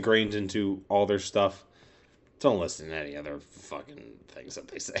is ingrained into all their stuff, don't listen to any other fucking things that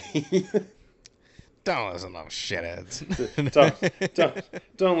they say. Don't listen to those shitheads.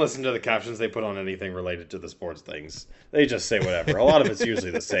 don't listen to the captions they put on anything related to the sports things. They just say whatever. A lot of it's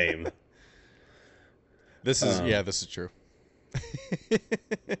usually the same. This is true.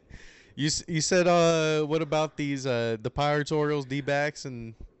 You said what about these the Pirates, Orioles, D-backs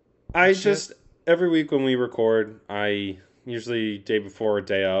and every week when we record, I usually day before or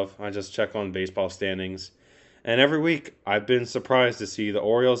day of, I just check on baseball standings. And every week, I've been surprised to see the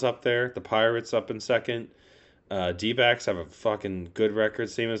Orioles up there, the Pirates up in second. D-backs have a fucking good record,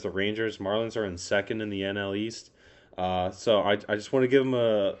 same as the Rangers. Marlins are in second in the NL East. So I just want to give them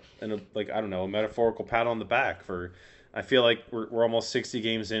a metaphorical pat on the back for. I feel like we're almost 60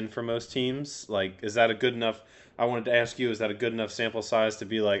 games in for most teams. Like, is that a good enough? I wanted to ask you, is that a good enough sample size to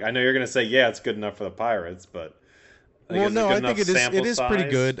be like? I know you're gonna say, yeah, it's good enough for the Pirates, but I think it is. It is pretty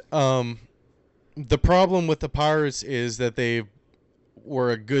good. The problem with the Pirates is that they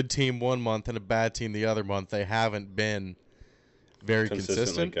were a good team one month and a bad team the other month. They haven't been very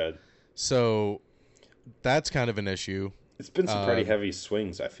consistent. Good. So that's kind of an issue. It's been some pretty heavy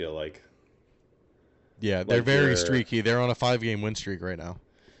swings, I feel like. Yeah, they're very streaky. They're on a 5-game win streak right now.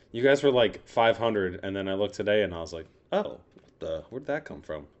 You guys were like 500, and then I looked today and I was like, oh, where'd that come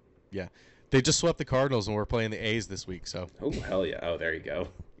from? Yeah. They just swept the Cardinals and we're playing the A's this week. So. Oh, hell yeah. Oh, there you go.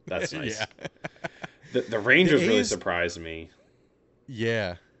 That's nice. Yeah. The Rangers really surprised me.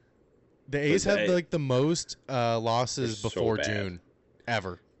 Yeah. The A's have like the most losses before June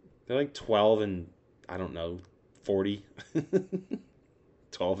ever. They're like 12 and, I don't know, 40.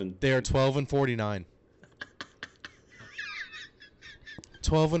 12 and... They are 12 and 49.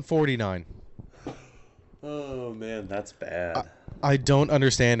 12 and 49. Oh, man, that's bad. I don't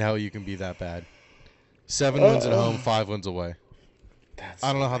understand how you can be that bad. 7 wins at home, 5 wins away.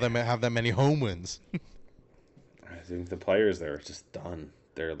 I don't know how they have that many home wins. I think the players there are just done.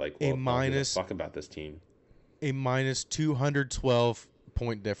 They're like, well, don't give a fuck about this team. A minus 212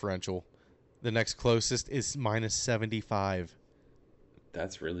 point differential. The next closest is minus 75.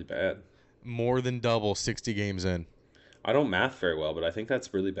 That's really bad. More than double 60 games in. I don't math very well, but I think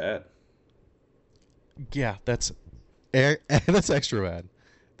that's really bad. Yeah, that's extra bad.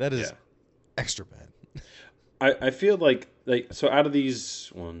 That is extra bad. I feel like so out of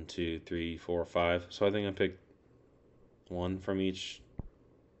these 1, 2, 3, 4, 5. So I think I picked one from each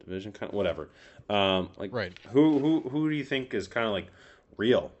division, kind of whatever. Right. Who do you think is kind of like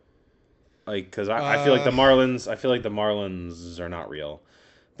real? Like, because I feel like the Marlins. I feel like the Marlins are not real.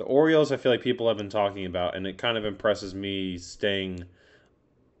 The Orioles, I feel like people have been talking about, and it kind of impresses me staying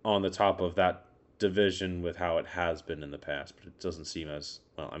on the top of that division with how it has been in the past. But it doesn't seem as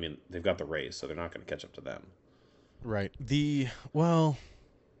well. I mean, they've got the Rays, so they're not going to catch up to them. Right. They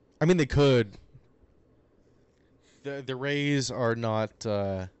could. The Rays are not.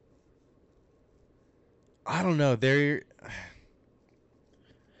 I don't know. They're.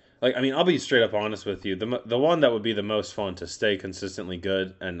 Like, I mean, I'll be straight up honest with you. The one that would be the most fun to stay consistently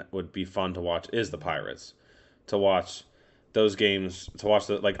good and would be fun to watch is the Pirates. To watch those games,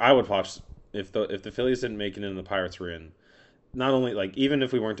 I would watch if the Phillies didn't make it and the Pirates were in. Not only like even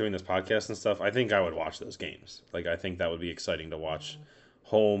if we weren't doing this podcast and stuff, I think I would watch those games. Like, I think that would be exciting to watch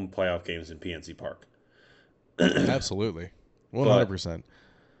home playoff games in PNC Park. Absolutely, 100%.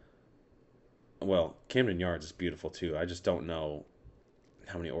 Well, Camden Yards is beautiful too. I just don't know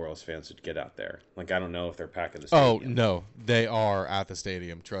how many Orioles fans would get out there. Like, I don't know if they're packing the stadium. Oh, no. They are at the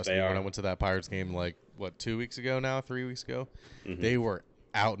stadium. Trust me. When I went to that Pirates game, 2 weeks ago now? 3 weeks ago? Mm-hmm. They were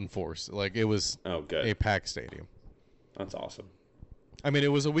out in force. Like, it was a packed stadium. That's awesome. I mean,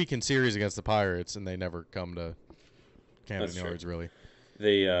 it was a weekend series against the Pirates, and they never come to Camden Yards, really.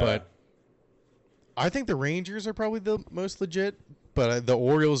 But I think the Rangers are probably the most legit, but the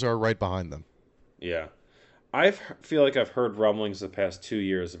Orioles are right behind them. Yeah. I feel like I've heard rumblings the past 2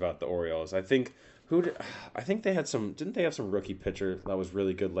 years about the Orioles. I think they had some. Didn't they have some rookie pitcher that was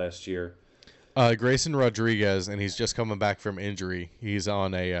really good last year? Grayson Rodriguez, and he's just coming back from injury. He's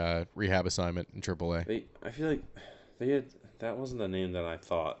on a rehab assignment in AAA. I feel like that wasn't the name that I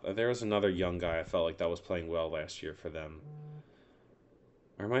thought. There was another young guy I felt like that was playing well last year for them.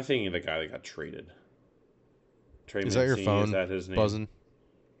 Or am I thinking of the guy that got traded? Trey Is that your phone? Is that his name? Buzzing?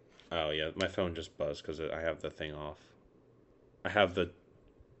 Oh, yeah. My phone just buzzed because I have the thing off. I have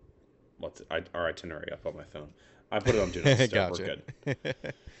our itinerary up on my phone. I put it on Do Not Disturb. Gotcha.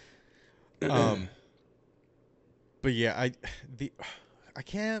 We're good. But yeah, I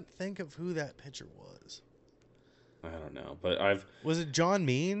can't think of who that pitcher was. I don't know, but Was it John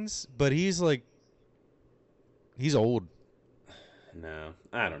Means? But he's like He's old. No,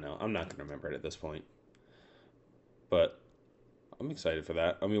 I don't know. I'm not going to remember it at this point. But I'm excited for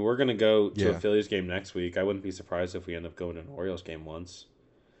that. I mean, we're going to go to a Phillies game next week. I wouldn't be surprised if we end up going to an Orioles game once.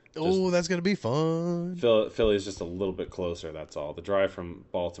 That's going to be fun. Philly is just a little bit closer, that's all. The drive from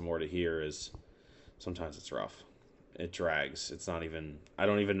Baltimore to here is, sometimes it's rough. It drags. It's not even, I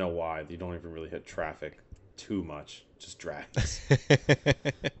don't even know why. You don't even really hit traffic too much. It just drags.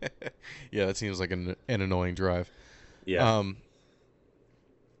 Yeah, that seems like an annoying drive. Yeah.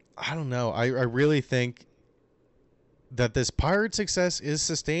 I don't know. I really think that this Pirate success is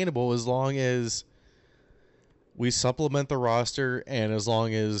sustainable as long as we supplement the roster and as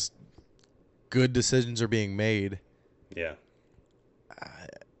long as good decisions are being made. Yeah.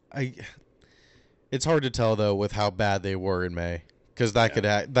 It's hard to tell though with how bad they were in May, because that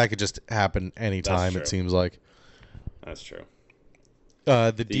could just happen anytime. It seems like. That's true.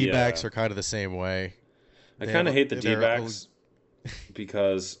 The D-backs are kind of the same way. I kind of hate the D-backs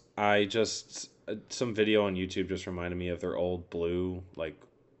because some video on YouTube just reminded me of their old blue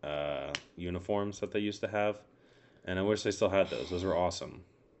uniforms that they used to have, and I wish they still had those. Those were awesome.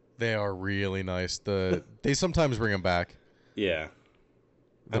 They are really nice. They sometimes bring them back. Yeah.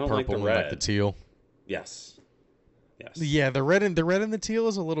 The purple like and like the teal. Yes. Yeah, the red and the teal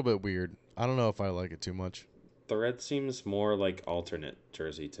is a little bit weird. I don't know if I like it too much. The red seems more like alternate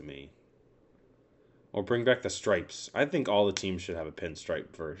jersey to me. Or bring back the stripes. I think all the teams should have a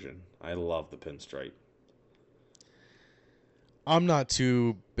pinstripe version. I love the pinstripe. I'm not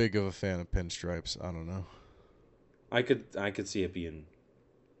too big of a fan of pinstripes. I don't know. I could see it being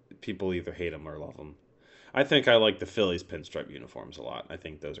people either hate them or love them. I think I like the Phillies pinstripe uniforms a lot. I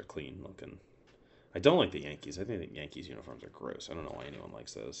think those are clean looking. I don't like the Yankees. I think the Yankees uniforms are gross. I don't know why anyone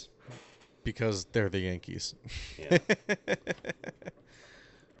likes those. Because they're the Yankees. Yeah.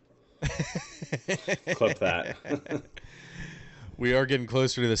 Clip that. We are getting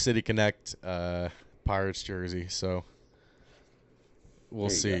closer to the City Connect Pirates jersey, so we'll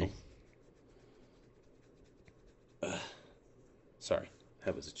see. Sorry,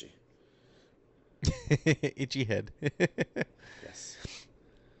 head was itchy. Itchy head. Yes.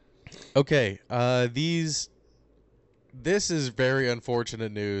 Okay, this is very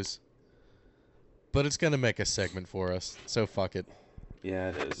unfortunate news, but it's gonna make a segment for us, so fuck it. Yeah,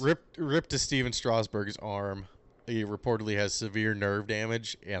 it is. Ripped to Steven Strasburg's arm. He reportedly has severe nerve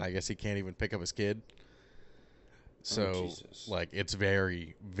damage, and I guess he can't even pick up his kid. So, it's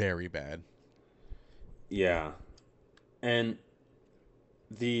very, very bad. Yeah. And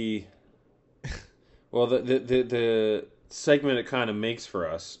the segment it kind of makes for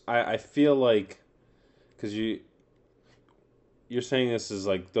us, I feel like, because you're saying this is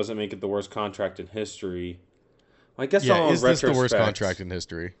doesn't make it the worst contract in history. I guess is this the worst contract in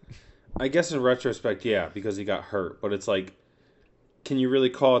history? I guess in retrospect, yeah, because he got hurt. But it's can you really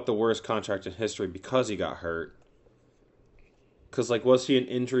call it the worst contract in history because he got hurt? Because was he an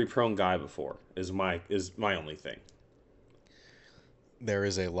injury-prone guy before? Is my only thing. There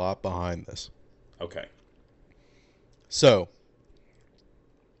is a lot behind this. Okay. So,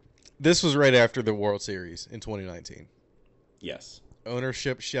 this was right after the World Series in 2019. Yes.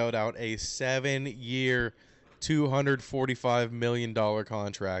 Ownership shelled out a 7-year, $245 million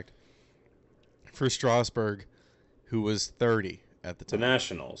contract for Strasburg, who was 30 at the time. The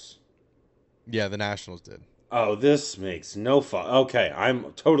Nationals. Yeah, the Nationals did. Oh, this makes no fun. Okay,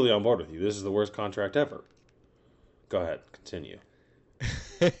 I'm totally on board with you. This is the worst contract ever. Go ahead, continue.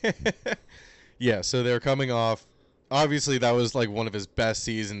 Yeah, so they're coming off. Obviously, that was one of his best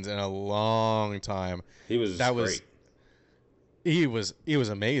seasons in a long time. He was great. He was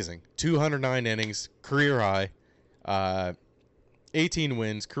amazing. 209 innings, career high. 18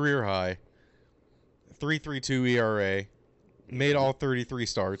 wins, career high. 3.32 ERA. Made all 33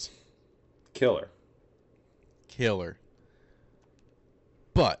 starts. Killer.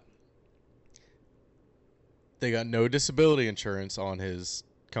 But they got no disability insurance on his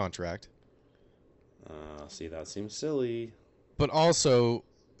contract. See, that seems silly. But also,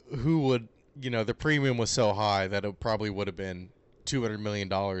 who would, the premium was so high that it probably would have been $200 million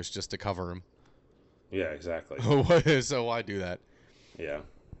just to cover him. Yeah, exactly. So why do that? Yeah,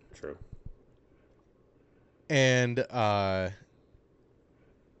 true. And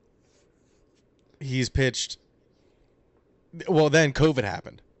he's pitched. Well, then COVID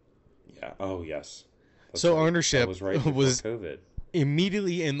happened. Yeah. Oh, yes. That's so right. Ownership was COVID.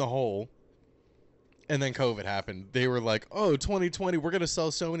 Immediately in the hole. And then COVID happened. They were like, oh, 2020, we're going to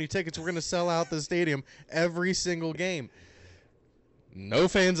sell so many tickets. We're going to sell out the stadium every single game. No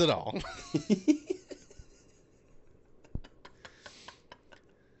fans at all.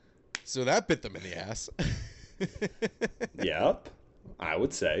 So that bit them in the ass. Yep, I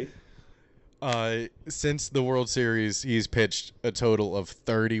would say. Since the World Series, he's pitched a total of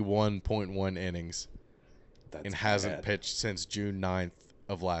 31.1 innings and hasn't pitched since June 9th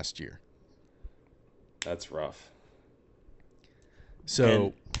of last year. That's rough.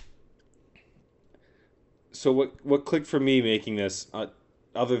 So what clicked for me making this,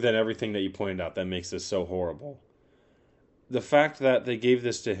 other than everything that you pointed out that makes this so horrible, the fact that they gave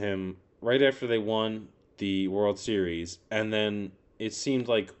this to him right after they won the World Series, and then it seemed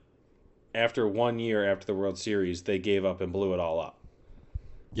like after 1 year after the World Series, they gave up and blew it all up.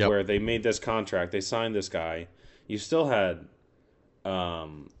 Yep. Where they made this contract, they signed this guy. You still had,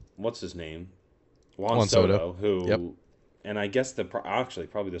 what's his name? Juan Soto, who, yep. And I guess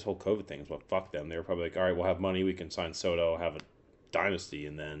probably this whole COVID thing is what fucked them. They were probably like, all right, we'll have money, we can sign Soto, have a dynasty,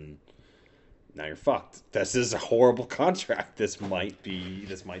 and then now you're fucked. This is a horrible contract. This might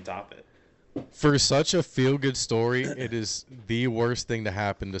top it. For such a feel-good story, it is the worst thing to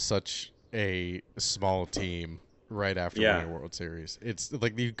happen to such a small team right after winning a World Series. It's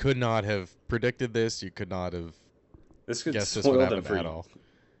like you could not have predicted this. You could not have guessed this would happen at all.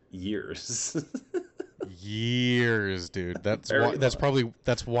 Years. Years, dude. That's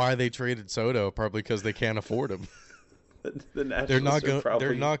why they traded Soto, probably because they can't afford him. They're not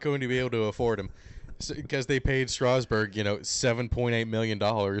going to be able to afford him because they paid Strasburg, $7.8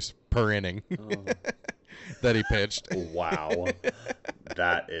 million per inning that he pitched. Wow,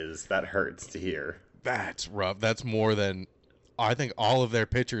 that hurts to hear. That's rough. That's more than I think all of their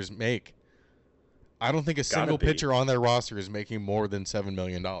pitchers make. I don't think a single pitcher on their roster is making more than $7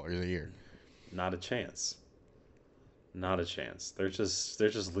 million a year. Not a chance. Not a chance. They're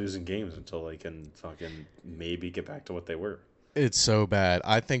just losing games until they can fucking maybe get back to what they were. It's so bad.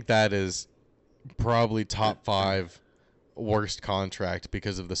 I think that is probably top 5 worst contract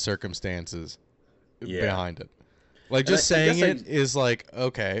because of the circumstances behind it. Like just saying it is like,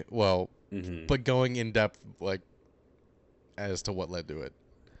 okay, well, but going in depth like as to what led to it.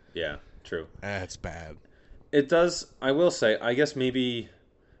 Yeah, true. That's bad. It does. I will say, I guess maybe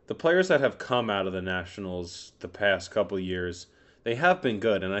the players that have come out of the Nationals the past couple of years, they have been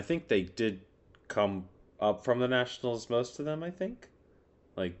good, and I think they did come up from the Nationals, most of them, I think.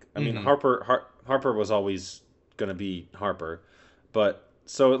 Like, I mean, Harper was always going to be Harper, but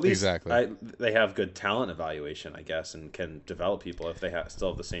so at least they have good talent evaluation, I guess, and can develop people if they still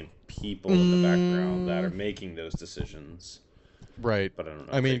have the same people in the background that are making those decisions. Right. But I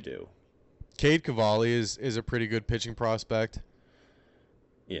don't know if they do. Cade Cavalli is a pretty good pitching prospect.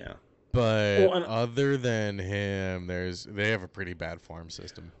 Yeah. But other than him, they have a pretty bad farm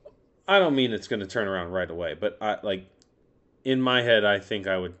system. I don't mean it's going to turn around right away, but in my head, I think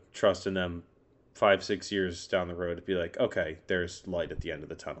I would trust in them 5-6 years down the road to be like, okay, there's light at the end of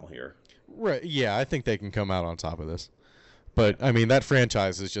the tunnel here. Right. Yeah, I think they can come out on top of this. But, I mean, that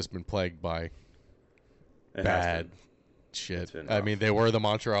franchise has just been plagued by bad shit. I mean, they were the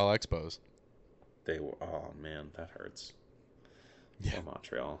Montreal Expos. They were. Oh, man, that hurts. Yeah. Poor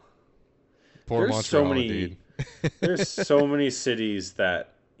Montreal. Poor Montreal, indeed. There's so many cities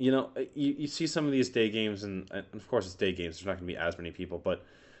that, you see some of these day games, and of course it's day games. There's not going to be as many people, but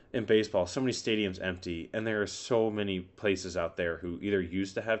in baseball, so many stadiums empty, and there are so many places out there who either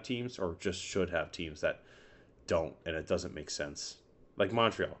used to have teams or just should have teams that don't, and it doesn't make sense. Like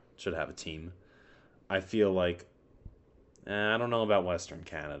Montreal should have a team. I feel like, I don't know about Western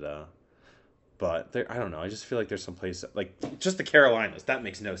Canada, but I don't know. I just feel like there's some place, like just the Carolinas. That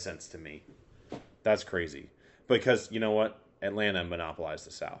makes no sense to me. That's crazy. Because you know what? Atlanta monopolized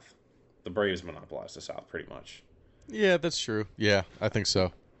the South. The Braves monopolized the South pretty much. Yeah, that's true. Yeah, I think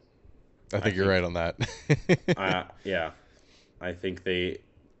so. I think you're right on that. Yeah. I think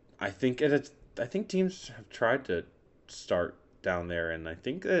teams have tried to start down there, and I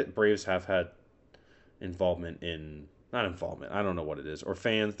think that Braves have had involvement in, not involvement, I don't know what it is, or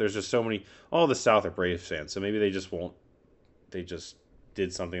fans. There's just so many, all the South are Braves fans, so maybe they just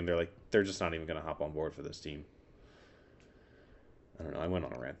did something, and they're just not even going to hop on board for this team. I don't know, I went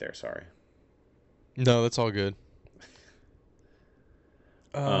on a rant there, sorry. No, that's all good.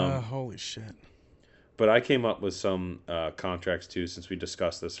 Holy shit. But I came up with some contracts too, since we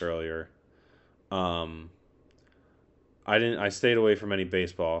discussed this earlier. I stayed away from any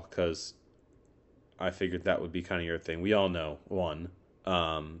baseball because I figured that would be kind of your thing. We all know one.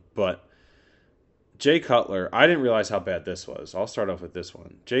 But Jay Cutler, I didn't realize how bad this was. I'll start off with this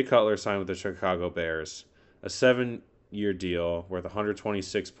one. Jay Cutler signed with the Chicago Bears, a 7-year deal worth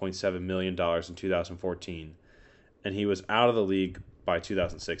 $126.7 million in 2014, and he was out of the league by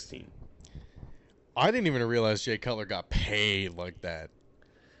 2016. I didn't even realize Jay Cutler got paid like that.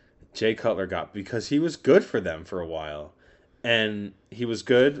 Jay Cutler got, because he was good for them for a while. And he was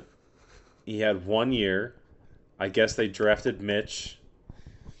good. He had 1 year. I guess they drafted Mitch.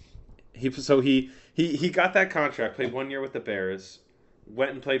 He got that contract, played 1 year with the Bears,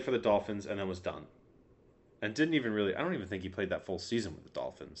 went and played for the Dolphins, and then was done. And didn't even really... I don't even think he played that full season with the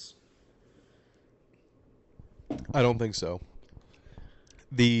Dolphins. I don't think so.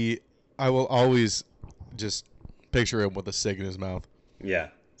 I will always just picture him with a cig in his mouth. Yeah.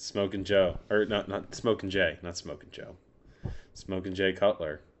 Smoking Joe. Or not Smoking Jay. Not Smoking Joe. Smoking Jay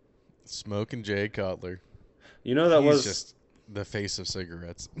Cutler. Smoking Jay Cutler. You know that He's just the face of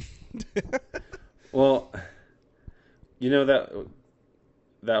cigarettes. Well, you know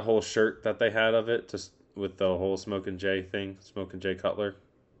that whole shirt that they had of it, just with the whole Smoking Jay thing, Smoking Jay Cutler?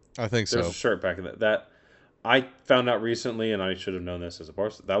 I think so. There's a shirt back in that I found out recently, and I should have known this as a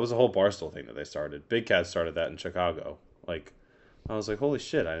Barstool. That was a whole Barstool thing that they started. Big Cat started that in Chicago. Like, I was like, holy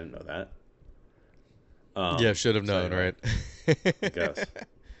shit, I didn't know that. Yeah, should have known, anyway, right? I guess.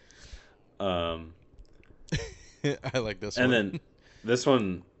 I like this and one. then this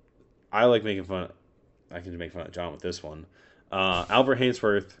one, I like making fun. I can make fun of John with this one. Albert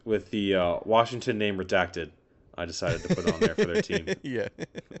Hainsworth with the Washington name redacted. I decided to put on there for their team. Yeah.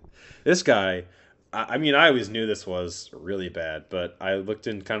 This guy, I mean, I always knew this was really bad, but I looked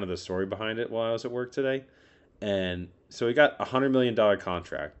in kind of the story behind it while I was at work today. And so he got a $100 million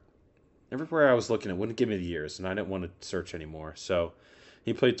contract. Everywhere I was looking, it wouldn't give me the years, and I didn't want to search anymore. So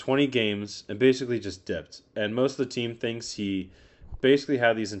he played 20 games and basically just dipped. And most of the team thinks he basically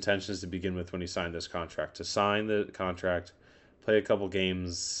had these intentions to begin with when he signed this contract. To sign the contract, play a couple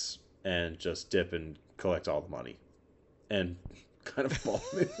games, and just dip and collect all the money. And kind of ball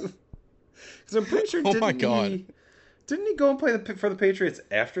move. Because I'm pretty sure, didn't he go and play for the Patriots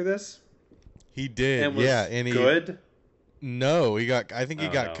after this? He did, and was and he good? No, I think he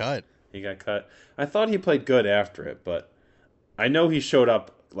got cut. He got cut. I thought he played good after it, but I know he showed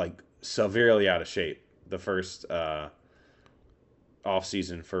up like severely out of shape the first off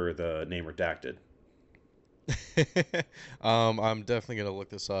season for the name redacted. I'm definitely gonna look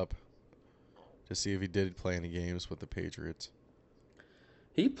this up to see if he did play any games with the Patriots.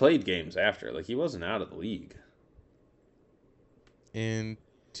 He played games after, like he wasn't out of the league. In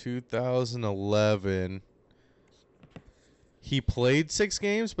 2011, he played 6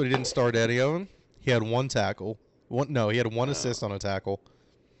 games, but he didn't start any of them. He had 1 tackle. He had 1 assist on a tackle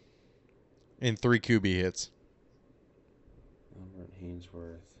and 3 QB hits. Albert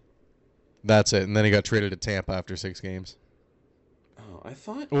Hainsworth. That's it. And then he got traded to Tampa after 6 games. Oh, I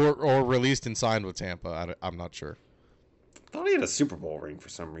thought... Or released and signed with Tampa. I'm not sure. I thought he had a Super Bowl ring for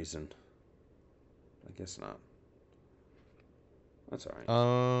some reason. I guess not. That's all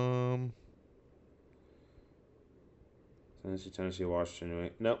right. Tennessee, Washington.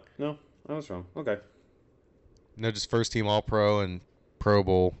 Nope, no, I was wrong. Okay. No, just first team All-Pro and Pro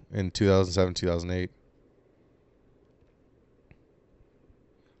Bowl in 2007, 2008.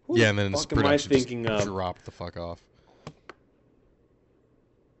 Yeah, and then his production just dropped the fuck off.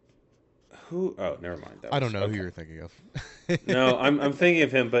 Who? Oh, never mind. I don't know who you were thinking of. No, I'm thinking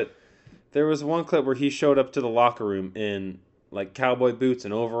of him, but there was one clip where he showed up to the locker room in like cowboy boots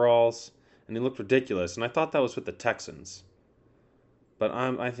and overalls, and he looked ridiculous. And I thought that was with the Texans, but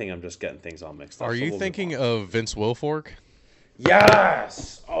I think I'm just getting things all mixed up. Are you thinking of Vince Wilfork?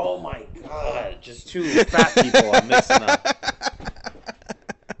 Yes. Oh my God! Just 2 fat people I'm mixing up.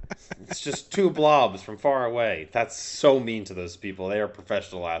 It's just 2 blobs from far away. That's so mean to those people. They are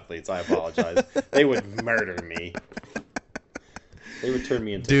professional athletes. I apologize. They would murder me. They would turn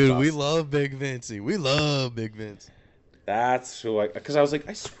me into Dude, dust. we love Big Vincey. We love Big Vince. That's who because I was like,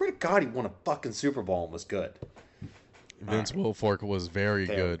 I swear to God, he won a fucking Super Bowl and was good. Vince Wilfork was very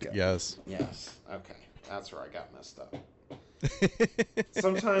good. Yes. Yes. Okay. That's where I got messed up.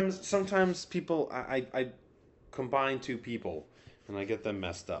 Sometimes people, I combine 2 people and I get them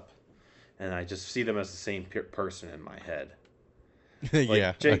messed up. And I just see them as the same person in my head.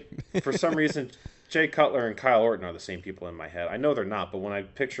 Yeah. For some reason, Jay Cutler and Kyle Orton are the same people in my head. I know they're not, but when I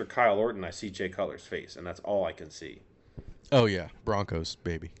picture Kyle Orton, I see Jay Cutler's face, and that's all I can see. Oh, yeah. Broncos,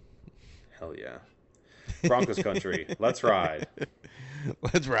 baby. Hell yeah. Broncos country. Let's ride.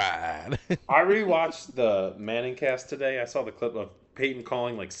 Let's ride. I rewatched the Manning cast today. I saw the clip of Peyton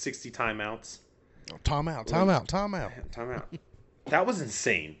calling like 60 timeouts. Oh, time out. That was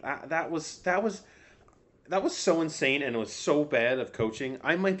insane. That was so insane, and it was so bad of coaching.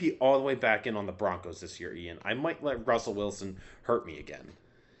 I might be all the way back in on the Broncos this year, Ian. I might let Russell Wilson hurt me again.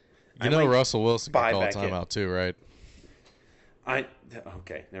 Russell Wilson can call a timeout too, right?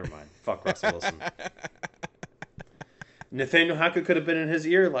 Okay, never mind. Fuck Russell Wilson. Nathaniel Hackett could have been in his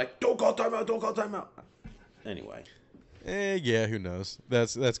ear like, don't call timeout, don't call timeout. Anyway. Yeah, who knows?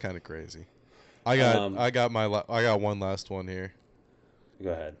 That's kind of crazy. I got one last one here.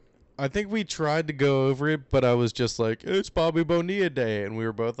 Go ahead. I think we tried to go over it, but I was just like, it's Bobby Bonilla Day, and we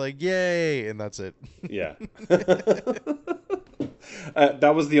were both like, yay, and that's it. Yeah.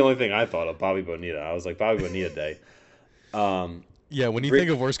 That was the only thing I thought of, Bobby Bonilla. I was like, Bobby Bonilla Day. Yeah, when you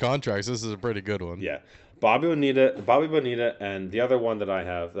think of worst contracts, this is a pretty good one. Yeah. Bobby Bonilla, and the other one that I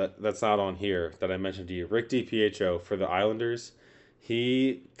have that's not on here that I mentioned to you, Rick DiPietro for the Islanders.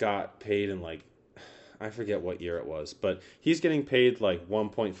 He got paid in like, I forget what year it was, but he's getting paid like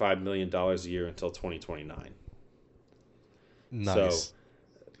 $1.5 million a year until 2029. Nice. So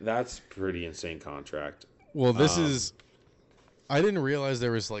that's pretty insane contract. Well, this is. I didn't realize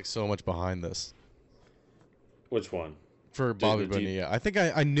there was like so much behind this. Which one? For Bobby Bonilla. I think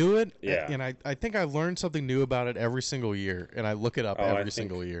I knew it, yeah. And I think I learned something new about it every single year, and I look it up every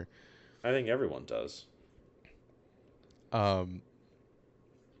single year. I think everyone does.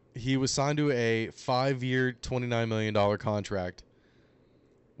 He was signed to a 5-year, $29 million contract,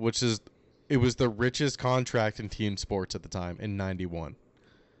 it was the richest contract in team sports at the time in 91.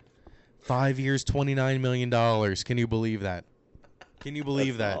 5 years, $29 million. Can you believe that? Can you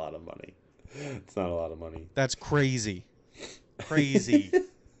believe that? That's not a lot of money. It's not a lot of money. That's crazy. Crazy.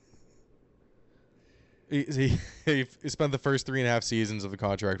 He spent the first 3.5 seasons of the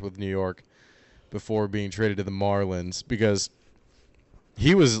contract with New York before being traded to the Marlins because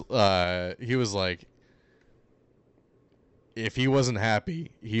he was like, if he wasn't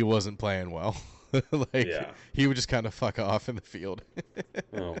happy, he wasn't playing well. He would just kind of fuck off in the field.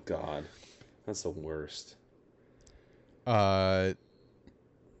 Oh God, that's the worst. The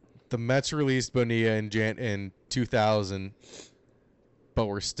Mets released Bonilla in 2000, but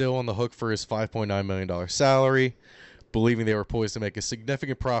were still on the hook for his $5.9 million salary, believing they were poised to make a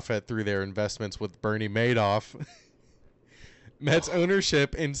significant profit through their investments with Bernie Madoff. Mets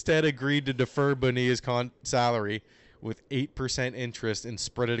ownership instead agreed to defer Bonilla's salary with 8% interest and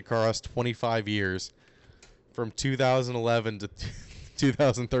spread it across 25 years from 2011 to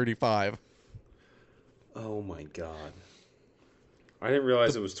 2035. Oh my God. I didn't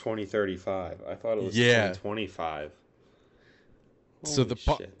realize it was 2035. I thought it was 2025. So the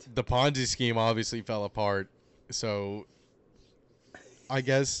Ponzi scheme obviously fell apart. So I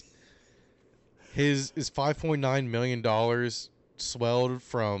guess his $5.9 million swelled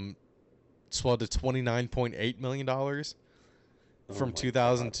to $29.8 million from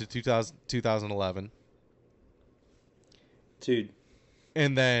 2000 to 2011. Dude.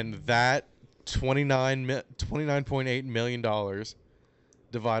 And then that $29.8 million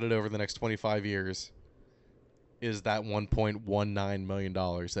divided over the next 25 years is that $1.19 million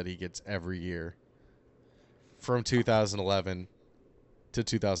that he gets every year from 2011 to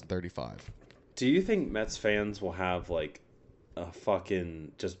 2035. Do you think Mets fans will have like a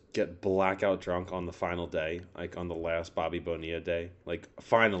fucking just get blackout drunk on the final day, like on the last Bobby Bonilla day? Like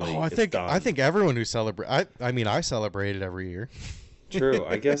finally, it's done. I think everyone who celebrate. I mean, I celebrate it every year. True.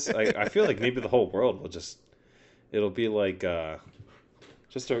 I guess I feel like maybe the whole world will it'll be like I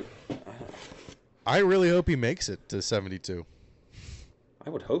really hope he makes it to 72. I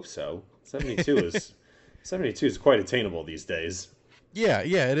would hope so. 72 is quite attainable these days. Yeah,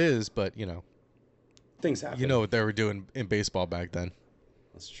 it is, but things happen. You know what they were doing in baseball back then.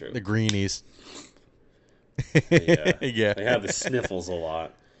 That's true. The greenies. Yeah. Yeah. They had the sniffles a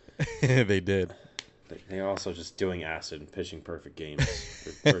lot. They did. They're also just doing acid and pitching perfect games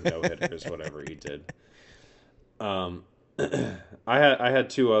for no-hitters, whatever he did. I had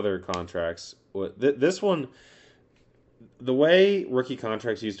two other contracts. This one, the way rookie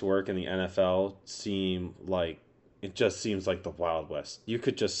contracts used to work in the NFL it just seems like the Wild West. You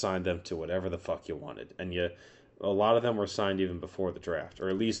could just sign them to whatever the fuck you wanted. And a lot of them were signed even before the draft, or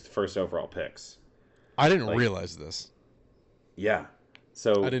at least first overall picks. I didn't realize this. Yeah.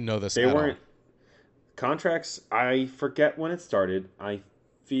 So I didn't know this they weren't contracts. I forget when it started. I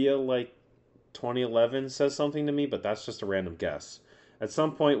feel like 2011 says something to me, but that's just a random guess. At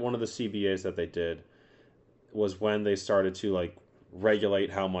some point, one of the CBAs that they did was when they started to regulate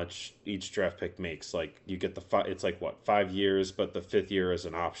how much each draft pick makes. Like you get it's 5 years, but the 5th year is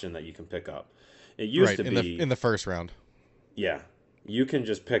an option that you can pick up. It used to be in the first round. Yeah, you can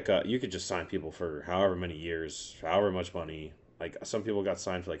just pick up. You could just sign people for however many years, however much money. Like some people got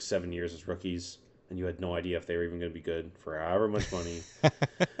signed for 7 years as rookies, and you had no idea if they were even going to be good for however much money.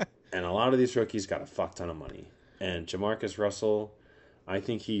 And a lot of these rookies got a fuck ton of money. And Jamarcus Russell, I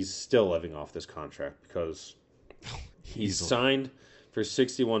think he's still living off this contract because he's signed for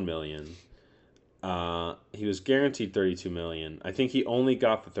 $61 million. He was guaranteed $32 million. I think he only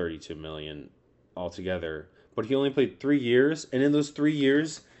got the $32 million altogether, but he only played 3 years, and in those 3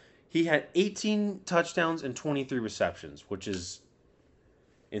 years, he had 18 touchdowns and 23 receptions, which is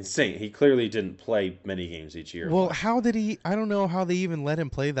insane. He clearly didn't play many games each year. Well, how did he? I don't know how they even let him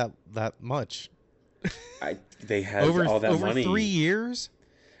play that much. They had all that money over 3 years,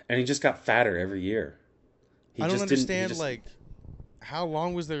 and he just got fatter every year. I don't understand. Like, how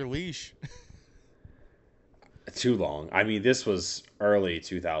long was their leash? Too long. I mean, this was early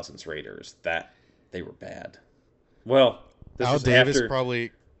 2000s Raiders. That they were bad. Well, this Al was Davis after...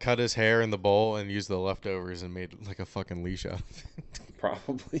 probably cut his hair in the bowl and used the leftovers and made like a fucking leash out of it.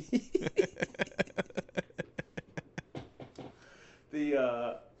 Probably.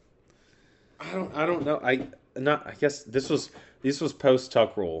 I don't know. I guess these was post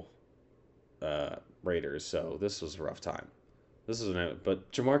Tuck Rule Raiders, so this was a rough time.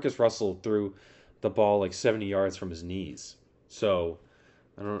 But Jamarcus Russell threw the ball like 70 yards from his knees. So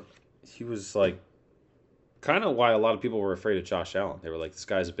he was like kind of why a lot of people were afraid of Josh Allen. They were like, this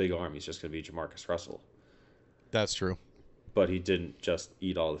guy's a big arm, he's just going to be Jamarcus Russell. That's true. But he didn't just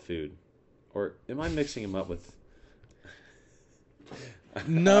eat all the food. Or am I mixing him up with...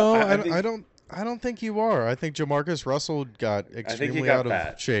 No, I don't think you are. I think Jamarcus Russell got extremely out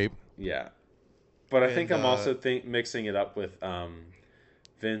of shape. Yeah. But I think I'm also mixing it up with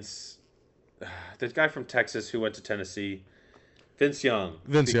Vince, the guy from Texas who went to Tennessee, Vince Young.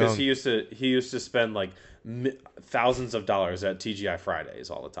 Because he used to spend like thousands of dollars at TGI Fridays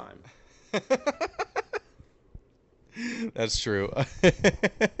all the time. That's true.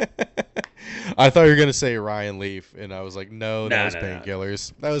 I thought you were gonna say Ryan Leaf, and I was like, no, that was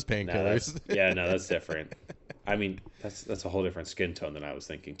painkillers. That was painkillers. That's different. I mean, that's a whole different skin tone than I was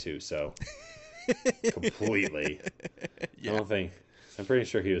thinking too. So completely. Yeah. I'm pretty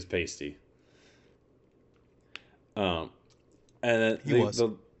sure he was pasty. And then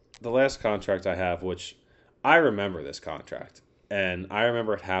the last contract I have, which I remember this contract, and I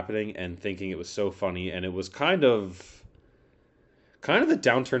remember it happening and thinking it was so funny, and it was kind of the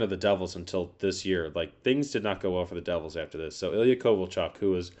downturn of the Devils until this year. Like, things did not go well for the Devils after this. So Ilya Kovalchuk,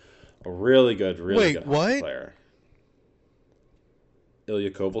 who was a really good hockey player.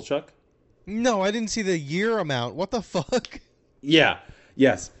 Ilya Kovalchuk? No, I didn't see the year amount. What the fuck? Yeah.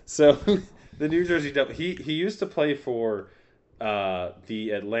 Yes. So the New Jersey Devils. He used to play for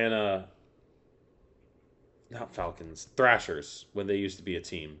the Atlanta, not Falcons, Thrashers, when they used to be a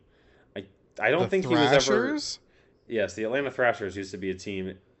team. I don't think he was ever. Yes, the Atlanta Thrashers used to be a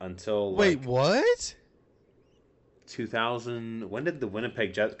team until... Wait, what? 2000... When did the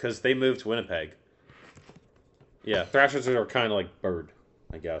Winnipeg Jets... Because they moved to Winnipeg. Yeah, Thrashers are kind of like Bird,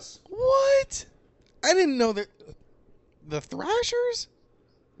 I guess. What? I didn't know that... The Thrashers?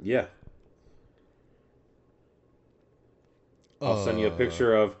 Yeah. I'll send you a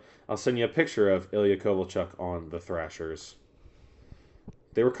picture of Ilya Kovalchuk on the Thrashers.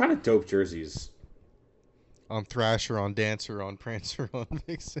 They were kind of dope jerseys. On Thrasher, on Dancer, on Prancer, on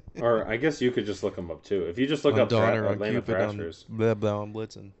Vixen. Or I guess you could just look them up too. If you just look up Donner, Atlanta Cupid, Thrashers. On blah, blah, on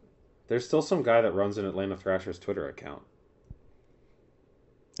Blitzen. There's still some guy that runs an Atlanta Thrashers Twitter account.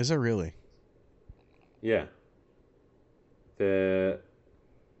 Is there really? Yeah. So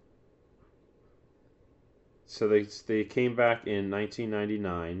they came back in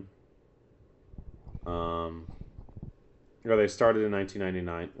 1999. Or they started in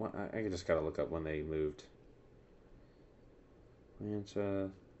 1999. Well, I just gotta look up when they moved.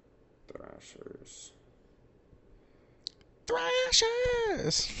 Atlanta Thrashers.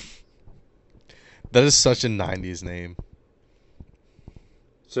 That is such a 90s name.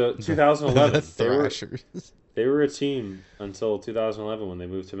 So 2011. The Thrashers. They were a team until 2011 when they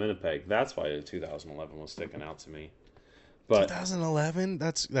moved to Winnipeg. That's why 2011 was sticking out to me. But 2011?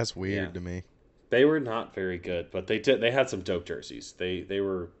 That's weird to me. They were not very good, but they had some dope jerseys. They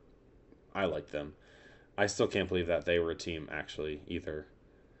were... I liked them. I still can't believe that they were a team, actually, either.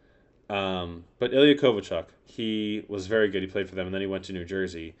 But Ilya Kovalchuk, he was very good. He played for them, and then he went to New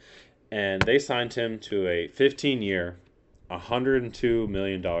Jersey. And they signed him to a 15-year, $102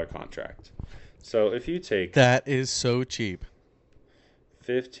 million contract. So if you take... That is so cheap.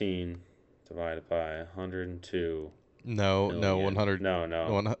 15 divided by 102... No, million. no, 100. No.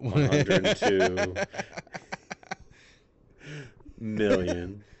 102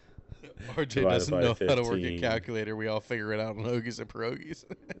 million. RJ doesn't know how to work a calculator. We all figure it out on Hoagies and Pierogis.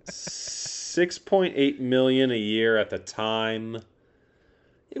 $6.8 million a year at the time.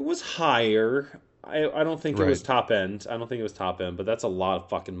 It was higher. I don't think it was top end. But that's a lot of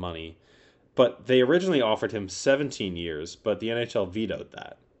fucking money. But they originally offered him 17 years, but the NHL vetoed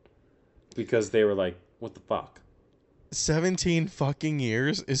that. because they were like, what the fuck? 17 fucking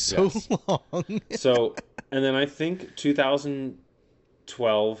years is so long. So, and then I think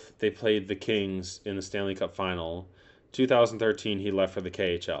 2012 they played the Kings in the Stanley Cup final. 2013 he left for the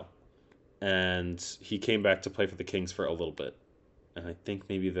KHL. And he came back to play for the Kings for a little bit. And I think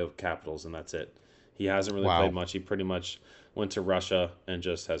maybe the Capitals, and that's it. He hasn't really played much. He pretty much went to Russia and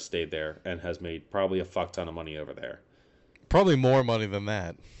just has stayed there and has made probably a fuck ton of money over there. Probably more money than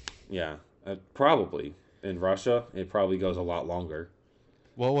that. Yeah, probably. In Russia, it probably goes a lot longer.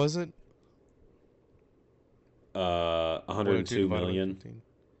 What was it? 102 million.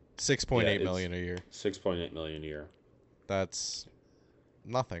 6.8 million a year. 6.8 million a year. That's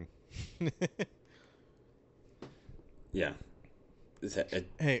nothing. Yeah.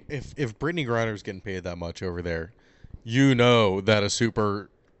 Hey, if Brittany Griner's getting paid that much over there, you know that a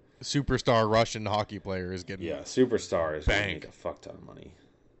superstar Russian hockey player is getting superstar is going to make a fuck ton of money.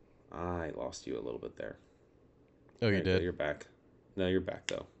 I lost you a little bit there. Oh, you did? You're back. No, you're back,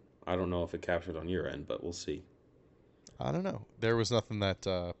 though. I don't know if it captured on your end, but we'll see. I don't know. There was nothing that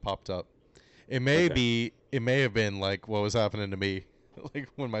popped up. It may have been like what was happening to me, like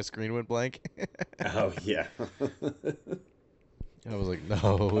when my screen went blank. Oh, yeah. I was like,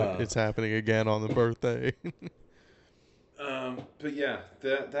 no, it's happening again on the birthday. But yeah,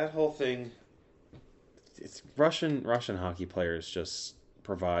 that whole thing, it's Russian hockey players just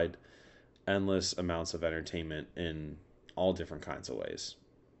provide endless amounts of entertainment in all different kinds of ways.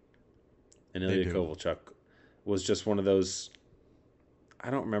 And Ilya Kovalchuk was just one of those. I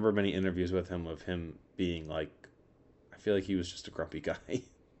don't remember many interviews with him of him being like, I feel like he was just a grumpy guy.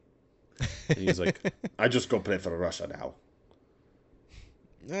 And he's like, I just go play for Russia now.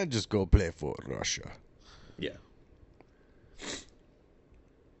 I just go play for Russia. Yeah.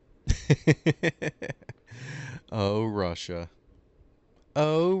 Oh, Russia.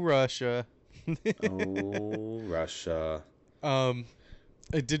 Oh, Russia. Oh, Russia.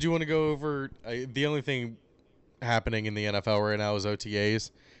 Did you want to go over the only thing happening in the NFL right now is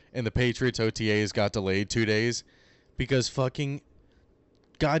OTAs, and the Patriots OTAs got delayed 2 days because fucking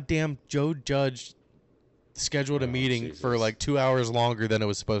goddamn Joe Judge scheduled a meeting for like 2 hours longer than it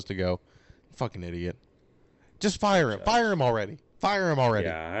was supposed to go. Fucking idiot. Just fire him. Judge. Fire him already. Fire him already.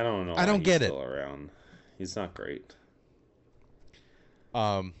 Yeah, I don't know. I don't get it. Still around. He's not great.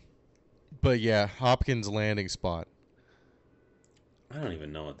 But yeah, Hopkins landing spot. I don't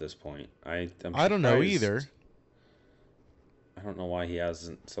even know at this point. I don't know either. I don't know why he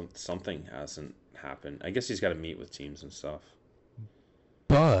hasn't. Something hasn't happened. I guess he's got to meet with teams and stuff.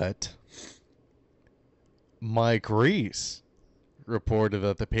 But Mike Reese reported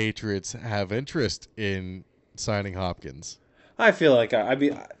that the Patriots have interest in signing Hopkins. I feel like I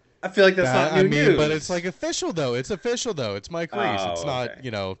feel like that's not new news. But it's like official though. It's official though. It's Mike Reese. It's not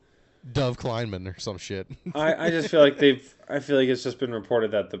Dove Kleinman or some shit. I just feel like I feel like it's just been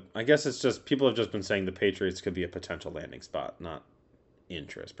reported that I guess it's just people have just been saying the Patriots could be a potential landing spot, not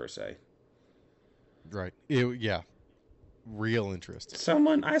interest per se. Right. Real interest.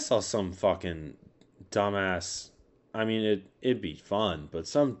 I saw some fucking dumbass. I mean, it'd be fun, but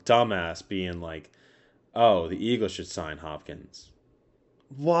some dumbass being like, "Oh, the Eagles should sign Hopkins."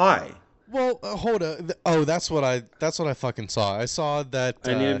 Why? Well, hold on. That's what I fucking saw. I saw that.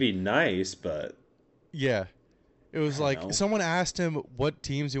 I mean, it'd be nice, but yeah, it was like someone asked him what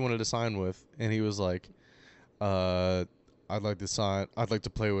teams he wanted to sign with, and he was like, I'd like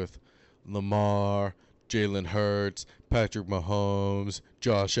to play with Lamar, Jalen Hurts, Patrick Mahomes,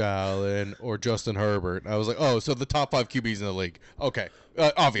 Josh Allen, or Justin Herbert." I was like, oh, so the top 5 QBs in the league. Okay,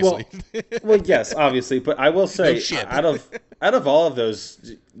 obviously. Well, yes, obviously, but I will say, out of all of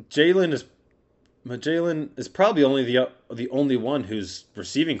those, Jalen is probably only the only one whose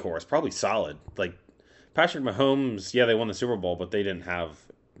receiving core is probably solid. Like Patrick Mahomes, yeah, they won the Super Bowl, but they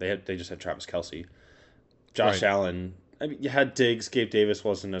just had Travis Kelce. Josh Allen, I mean, you had Diggs. Gabe Davis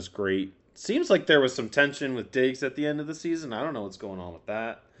wasn't as great. Seems like there was some tension with Diggs at the end of the season. I don't know what's going on with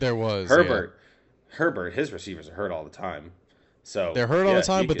that. There was Herbert, his receivers are hurt all the time. So they're hurt all the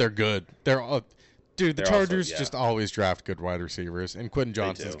time, but they're good. The Chargers just always draft good wide receivers, and Quentin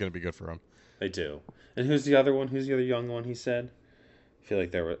Johnston's going to be good for them. They do. And who's the other one? Who's the other young one? He said. I feel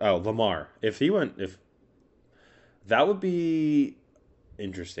like there was Lamar. If that would be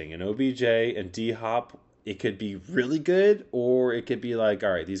interesting. And OBJ and D Hop. It could be really good, or it could be like,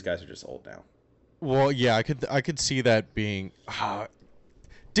 all right, these guys are just old now. Well, yeah, I could see that being.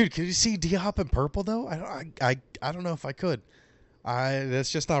 Dude, could you see D-Hop in purple though? I don't know if I could.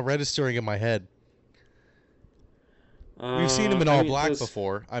 That's just not registering in my head. We've seen him in all black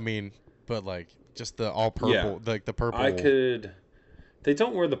before. I mean, but like just the all purple, like the purple. They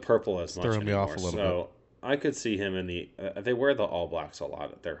don't wear the purple as much throwing me anymore, off a little so I could see him in the. They wear the All Blacks a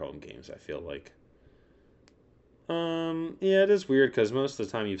lot at their home games. I feel like. Yeah, it is weird because most of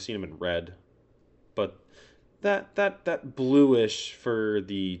the time you've seen him in red, but that bluish for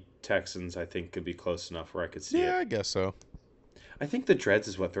the Texans, I think, could be close enough where I could see it. Yeah, I guess so. I think the dreads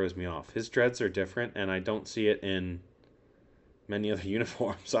is what throws me off. His dreads are different, and I don't see it in many other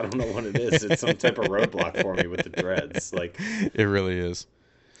uniforms. I don't know what it is. It's some type of roadblock for me with the dreads. Like, it really is.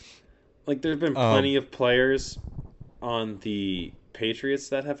 Like, there's been plenty of players on the Patriots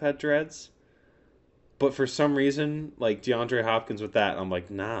that have had dreads, but for some reason, like DeAndre Hopkins with that, I'm like,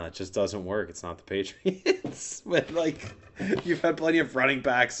 nah, it just doesn't work. It's not the Patriots. But like, you've had plenty of running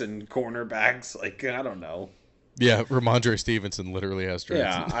backs and cornerbacks. Like, I don't know. Yeah, Ramondre Stevenson literally has dreads.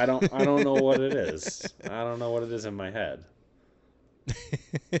 Yeah, I don't know what it is. I don't know what it is in my head.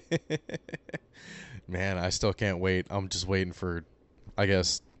 Man, I still can't wait. I'm just waiting for, I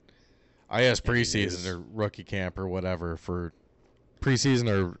guess preseason or rookie camp or whatever for preseason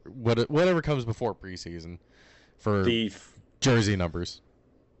or whatever comes before preseason for jersey numbers.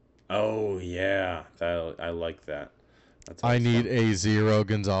 Oh yeah, I like that. I need a 0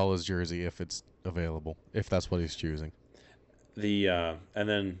 Gonzalez jersey if it's available, if that's what he's choosing. And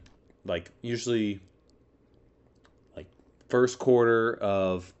then like usually like first quarter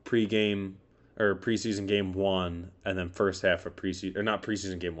of pregame or preseason game 1, and then first half of preseason, or not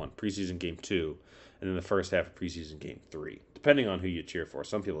preseason game 1, preseason game 2, and then the first half of preseason game 3, depending on who you cheer for.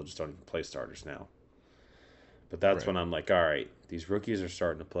 Some people just don't even play starters now. But that's when I'm like, all right, these rookies are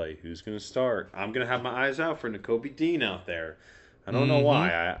starting to play. Who's going to start? I'm going to have my eyes out for Nakobe Dean out there. I don't know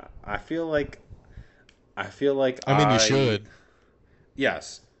why. I feel like I mean, you should.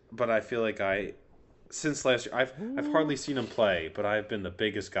 Yes, but I feel like since last year, I've hardly seen him play, but I've been the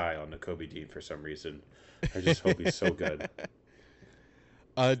biggest guy on Nakobe Dean for some reason. I just hope he's so good.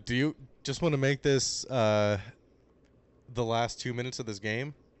 Do you just want to make this the last 2 minutes of this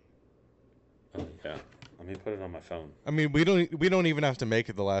game? Oh yeah. Let me put it on my phone. I mean, we don't even have to make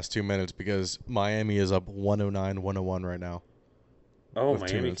it the last 2 minutes because Miami is up 109-101 right now. Oh,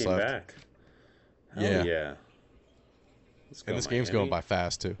 Miami came back. Hell yeah. And this game's going by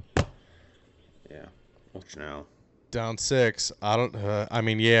fast too. Yeah. Watch now. Down 6. I don't. I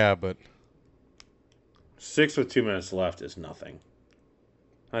mean, yeah, but 6 with 2 minutes left is nothing.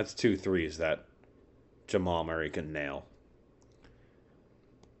 That's 2 threes that Jamal Murray can nail.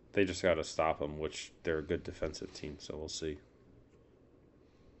 They just got to stop them, which they're a good defensive team, so we'll see.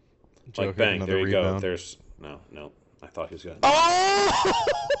 Like, bang, there you go. There's no. I thought he was going to. Oh!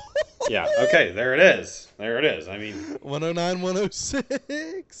 Yeah, okay, there it is. I mean,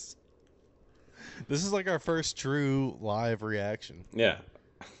 109-106. This is like our first true live reaction. Yeah.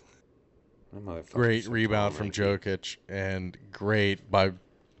 Great rebound from Jokic, and great by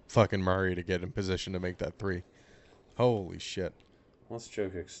fucking Murray to get in position to make that 3. Holy shit. What's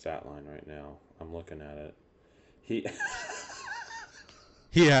Jokic's stat line right now? I'm looking at it.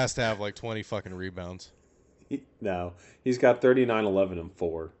 He has to have like 20 fucking rebounds. No, he's got 39, 11, and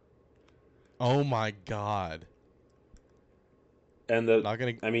 4. Oh my god. And not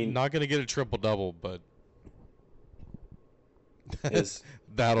gonna get a triple double, but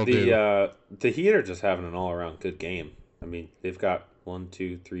that'll do. The Heat are just having an all around good game. I mean, they've got 1,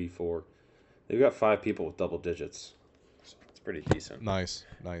 2, 3, 4. They've got 5 people with double digits. So it's pretty decent. Nice.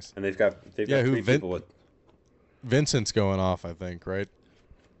 And they've got 3 people with. Vincent's going off, I think, right?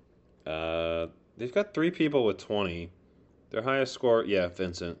 They've got 3 people with 20. Their highest score,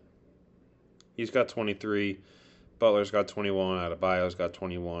 Vincent. He's got 23. Butler's got 21. Adebayo's got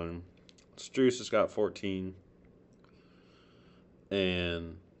 21. Strus has got 14.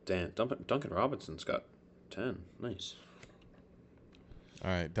 And Duncan Robinson's got 10. Nice.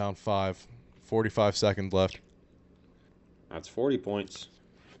 All right, down 5. 45 seconds left. That's 40 points.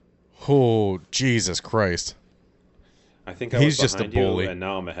 Oh, Jesus Christ. I think He's was behind just a bully. And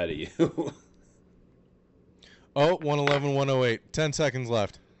now I'm ahead of you. 111-108. 10 seconds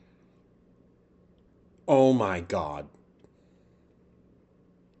left. Oh, my God.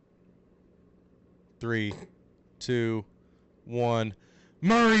 3, 2, 1.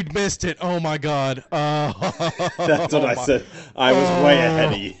 Murray missed it. Oh, my God. That's what I said. I was way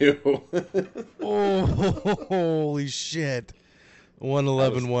ahead of you. Holy shit.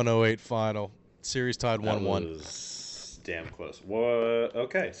 111-108 final. Series tied 1-1. Damn close.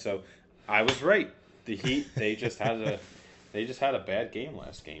 Okay, so I was right. The Heat, they just had a bad game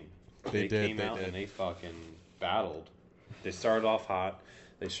last game. They came out and they fucking battled. They started off hot,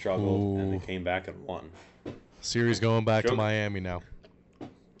 they struggled, and they came back and won. Series going back to Miami now.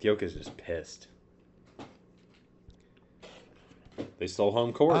 Jokic is pissed. They stole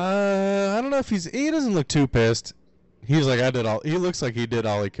home court. I don't know if he doesn't look too pissed. He's like, he looks like he did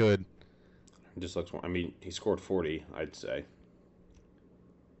all he could. He just looks, I mean, he scored 40, I'd say.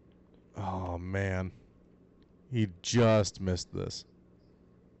 Oh, man. He just missed this.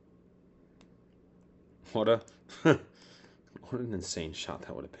 What an insane shot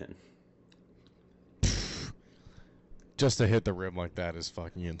that would have been. Just to hit the rim like that is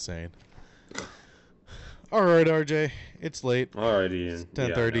fucking insane. All right, RJ. It's late. All right, Ian. It's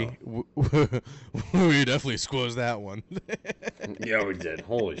 10:30. Yeah, we definitely squoze that one. Yeah, we did.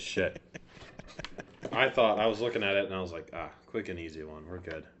 Holy shit. I was looking at it and I was like, quick and easy one. We're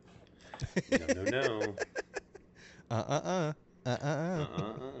good. No.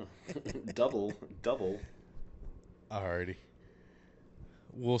 Double. Alrighty.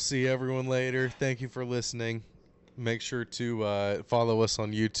 We'll see everyone later. Thank you for listening. Make sure to follow us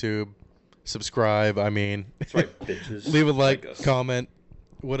on YouTube. Subscribe. I mean, that's right, bitches. Leave a like, comment,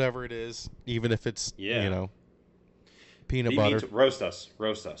 whatever it is, even if it's peanut butter. Roast us.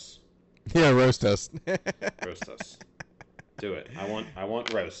 Yeah, roast us. Roast us. Do it. I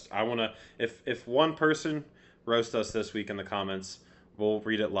want roast. I want to. If one person roast us this week in the comments, we'll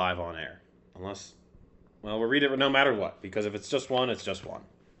read it live on air. We'll read it no matter what, because if it's just one, it's just one.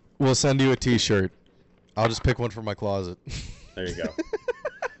 We'll send you a T-shirt. I'll just pick one from my closet. There you go.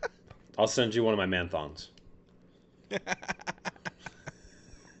 I'll send you one of my man thongs.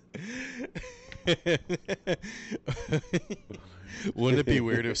 Wouldn't it be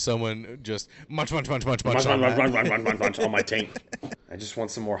weird if someone just munch on my taint? I just want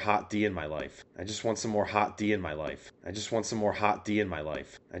some more hot D in my life. I just want some more hot D in my life. I just want some more hot D in my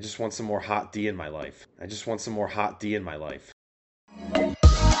life. I just want some more hot D in my life. I just want some more hot D in my life.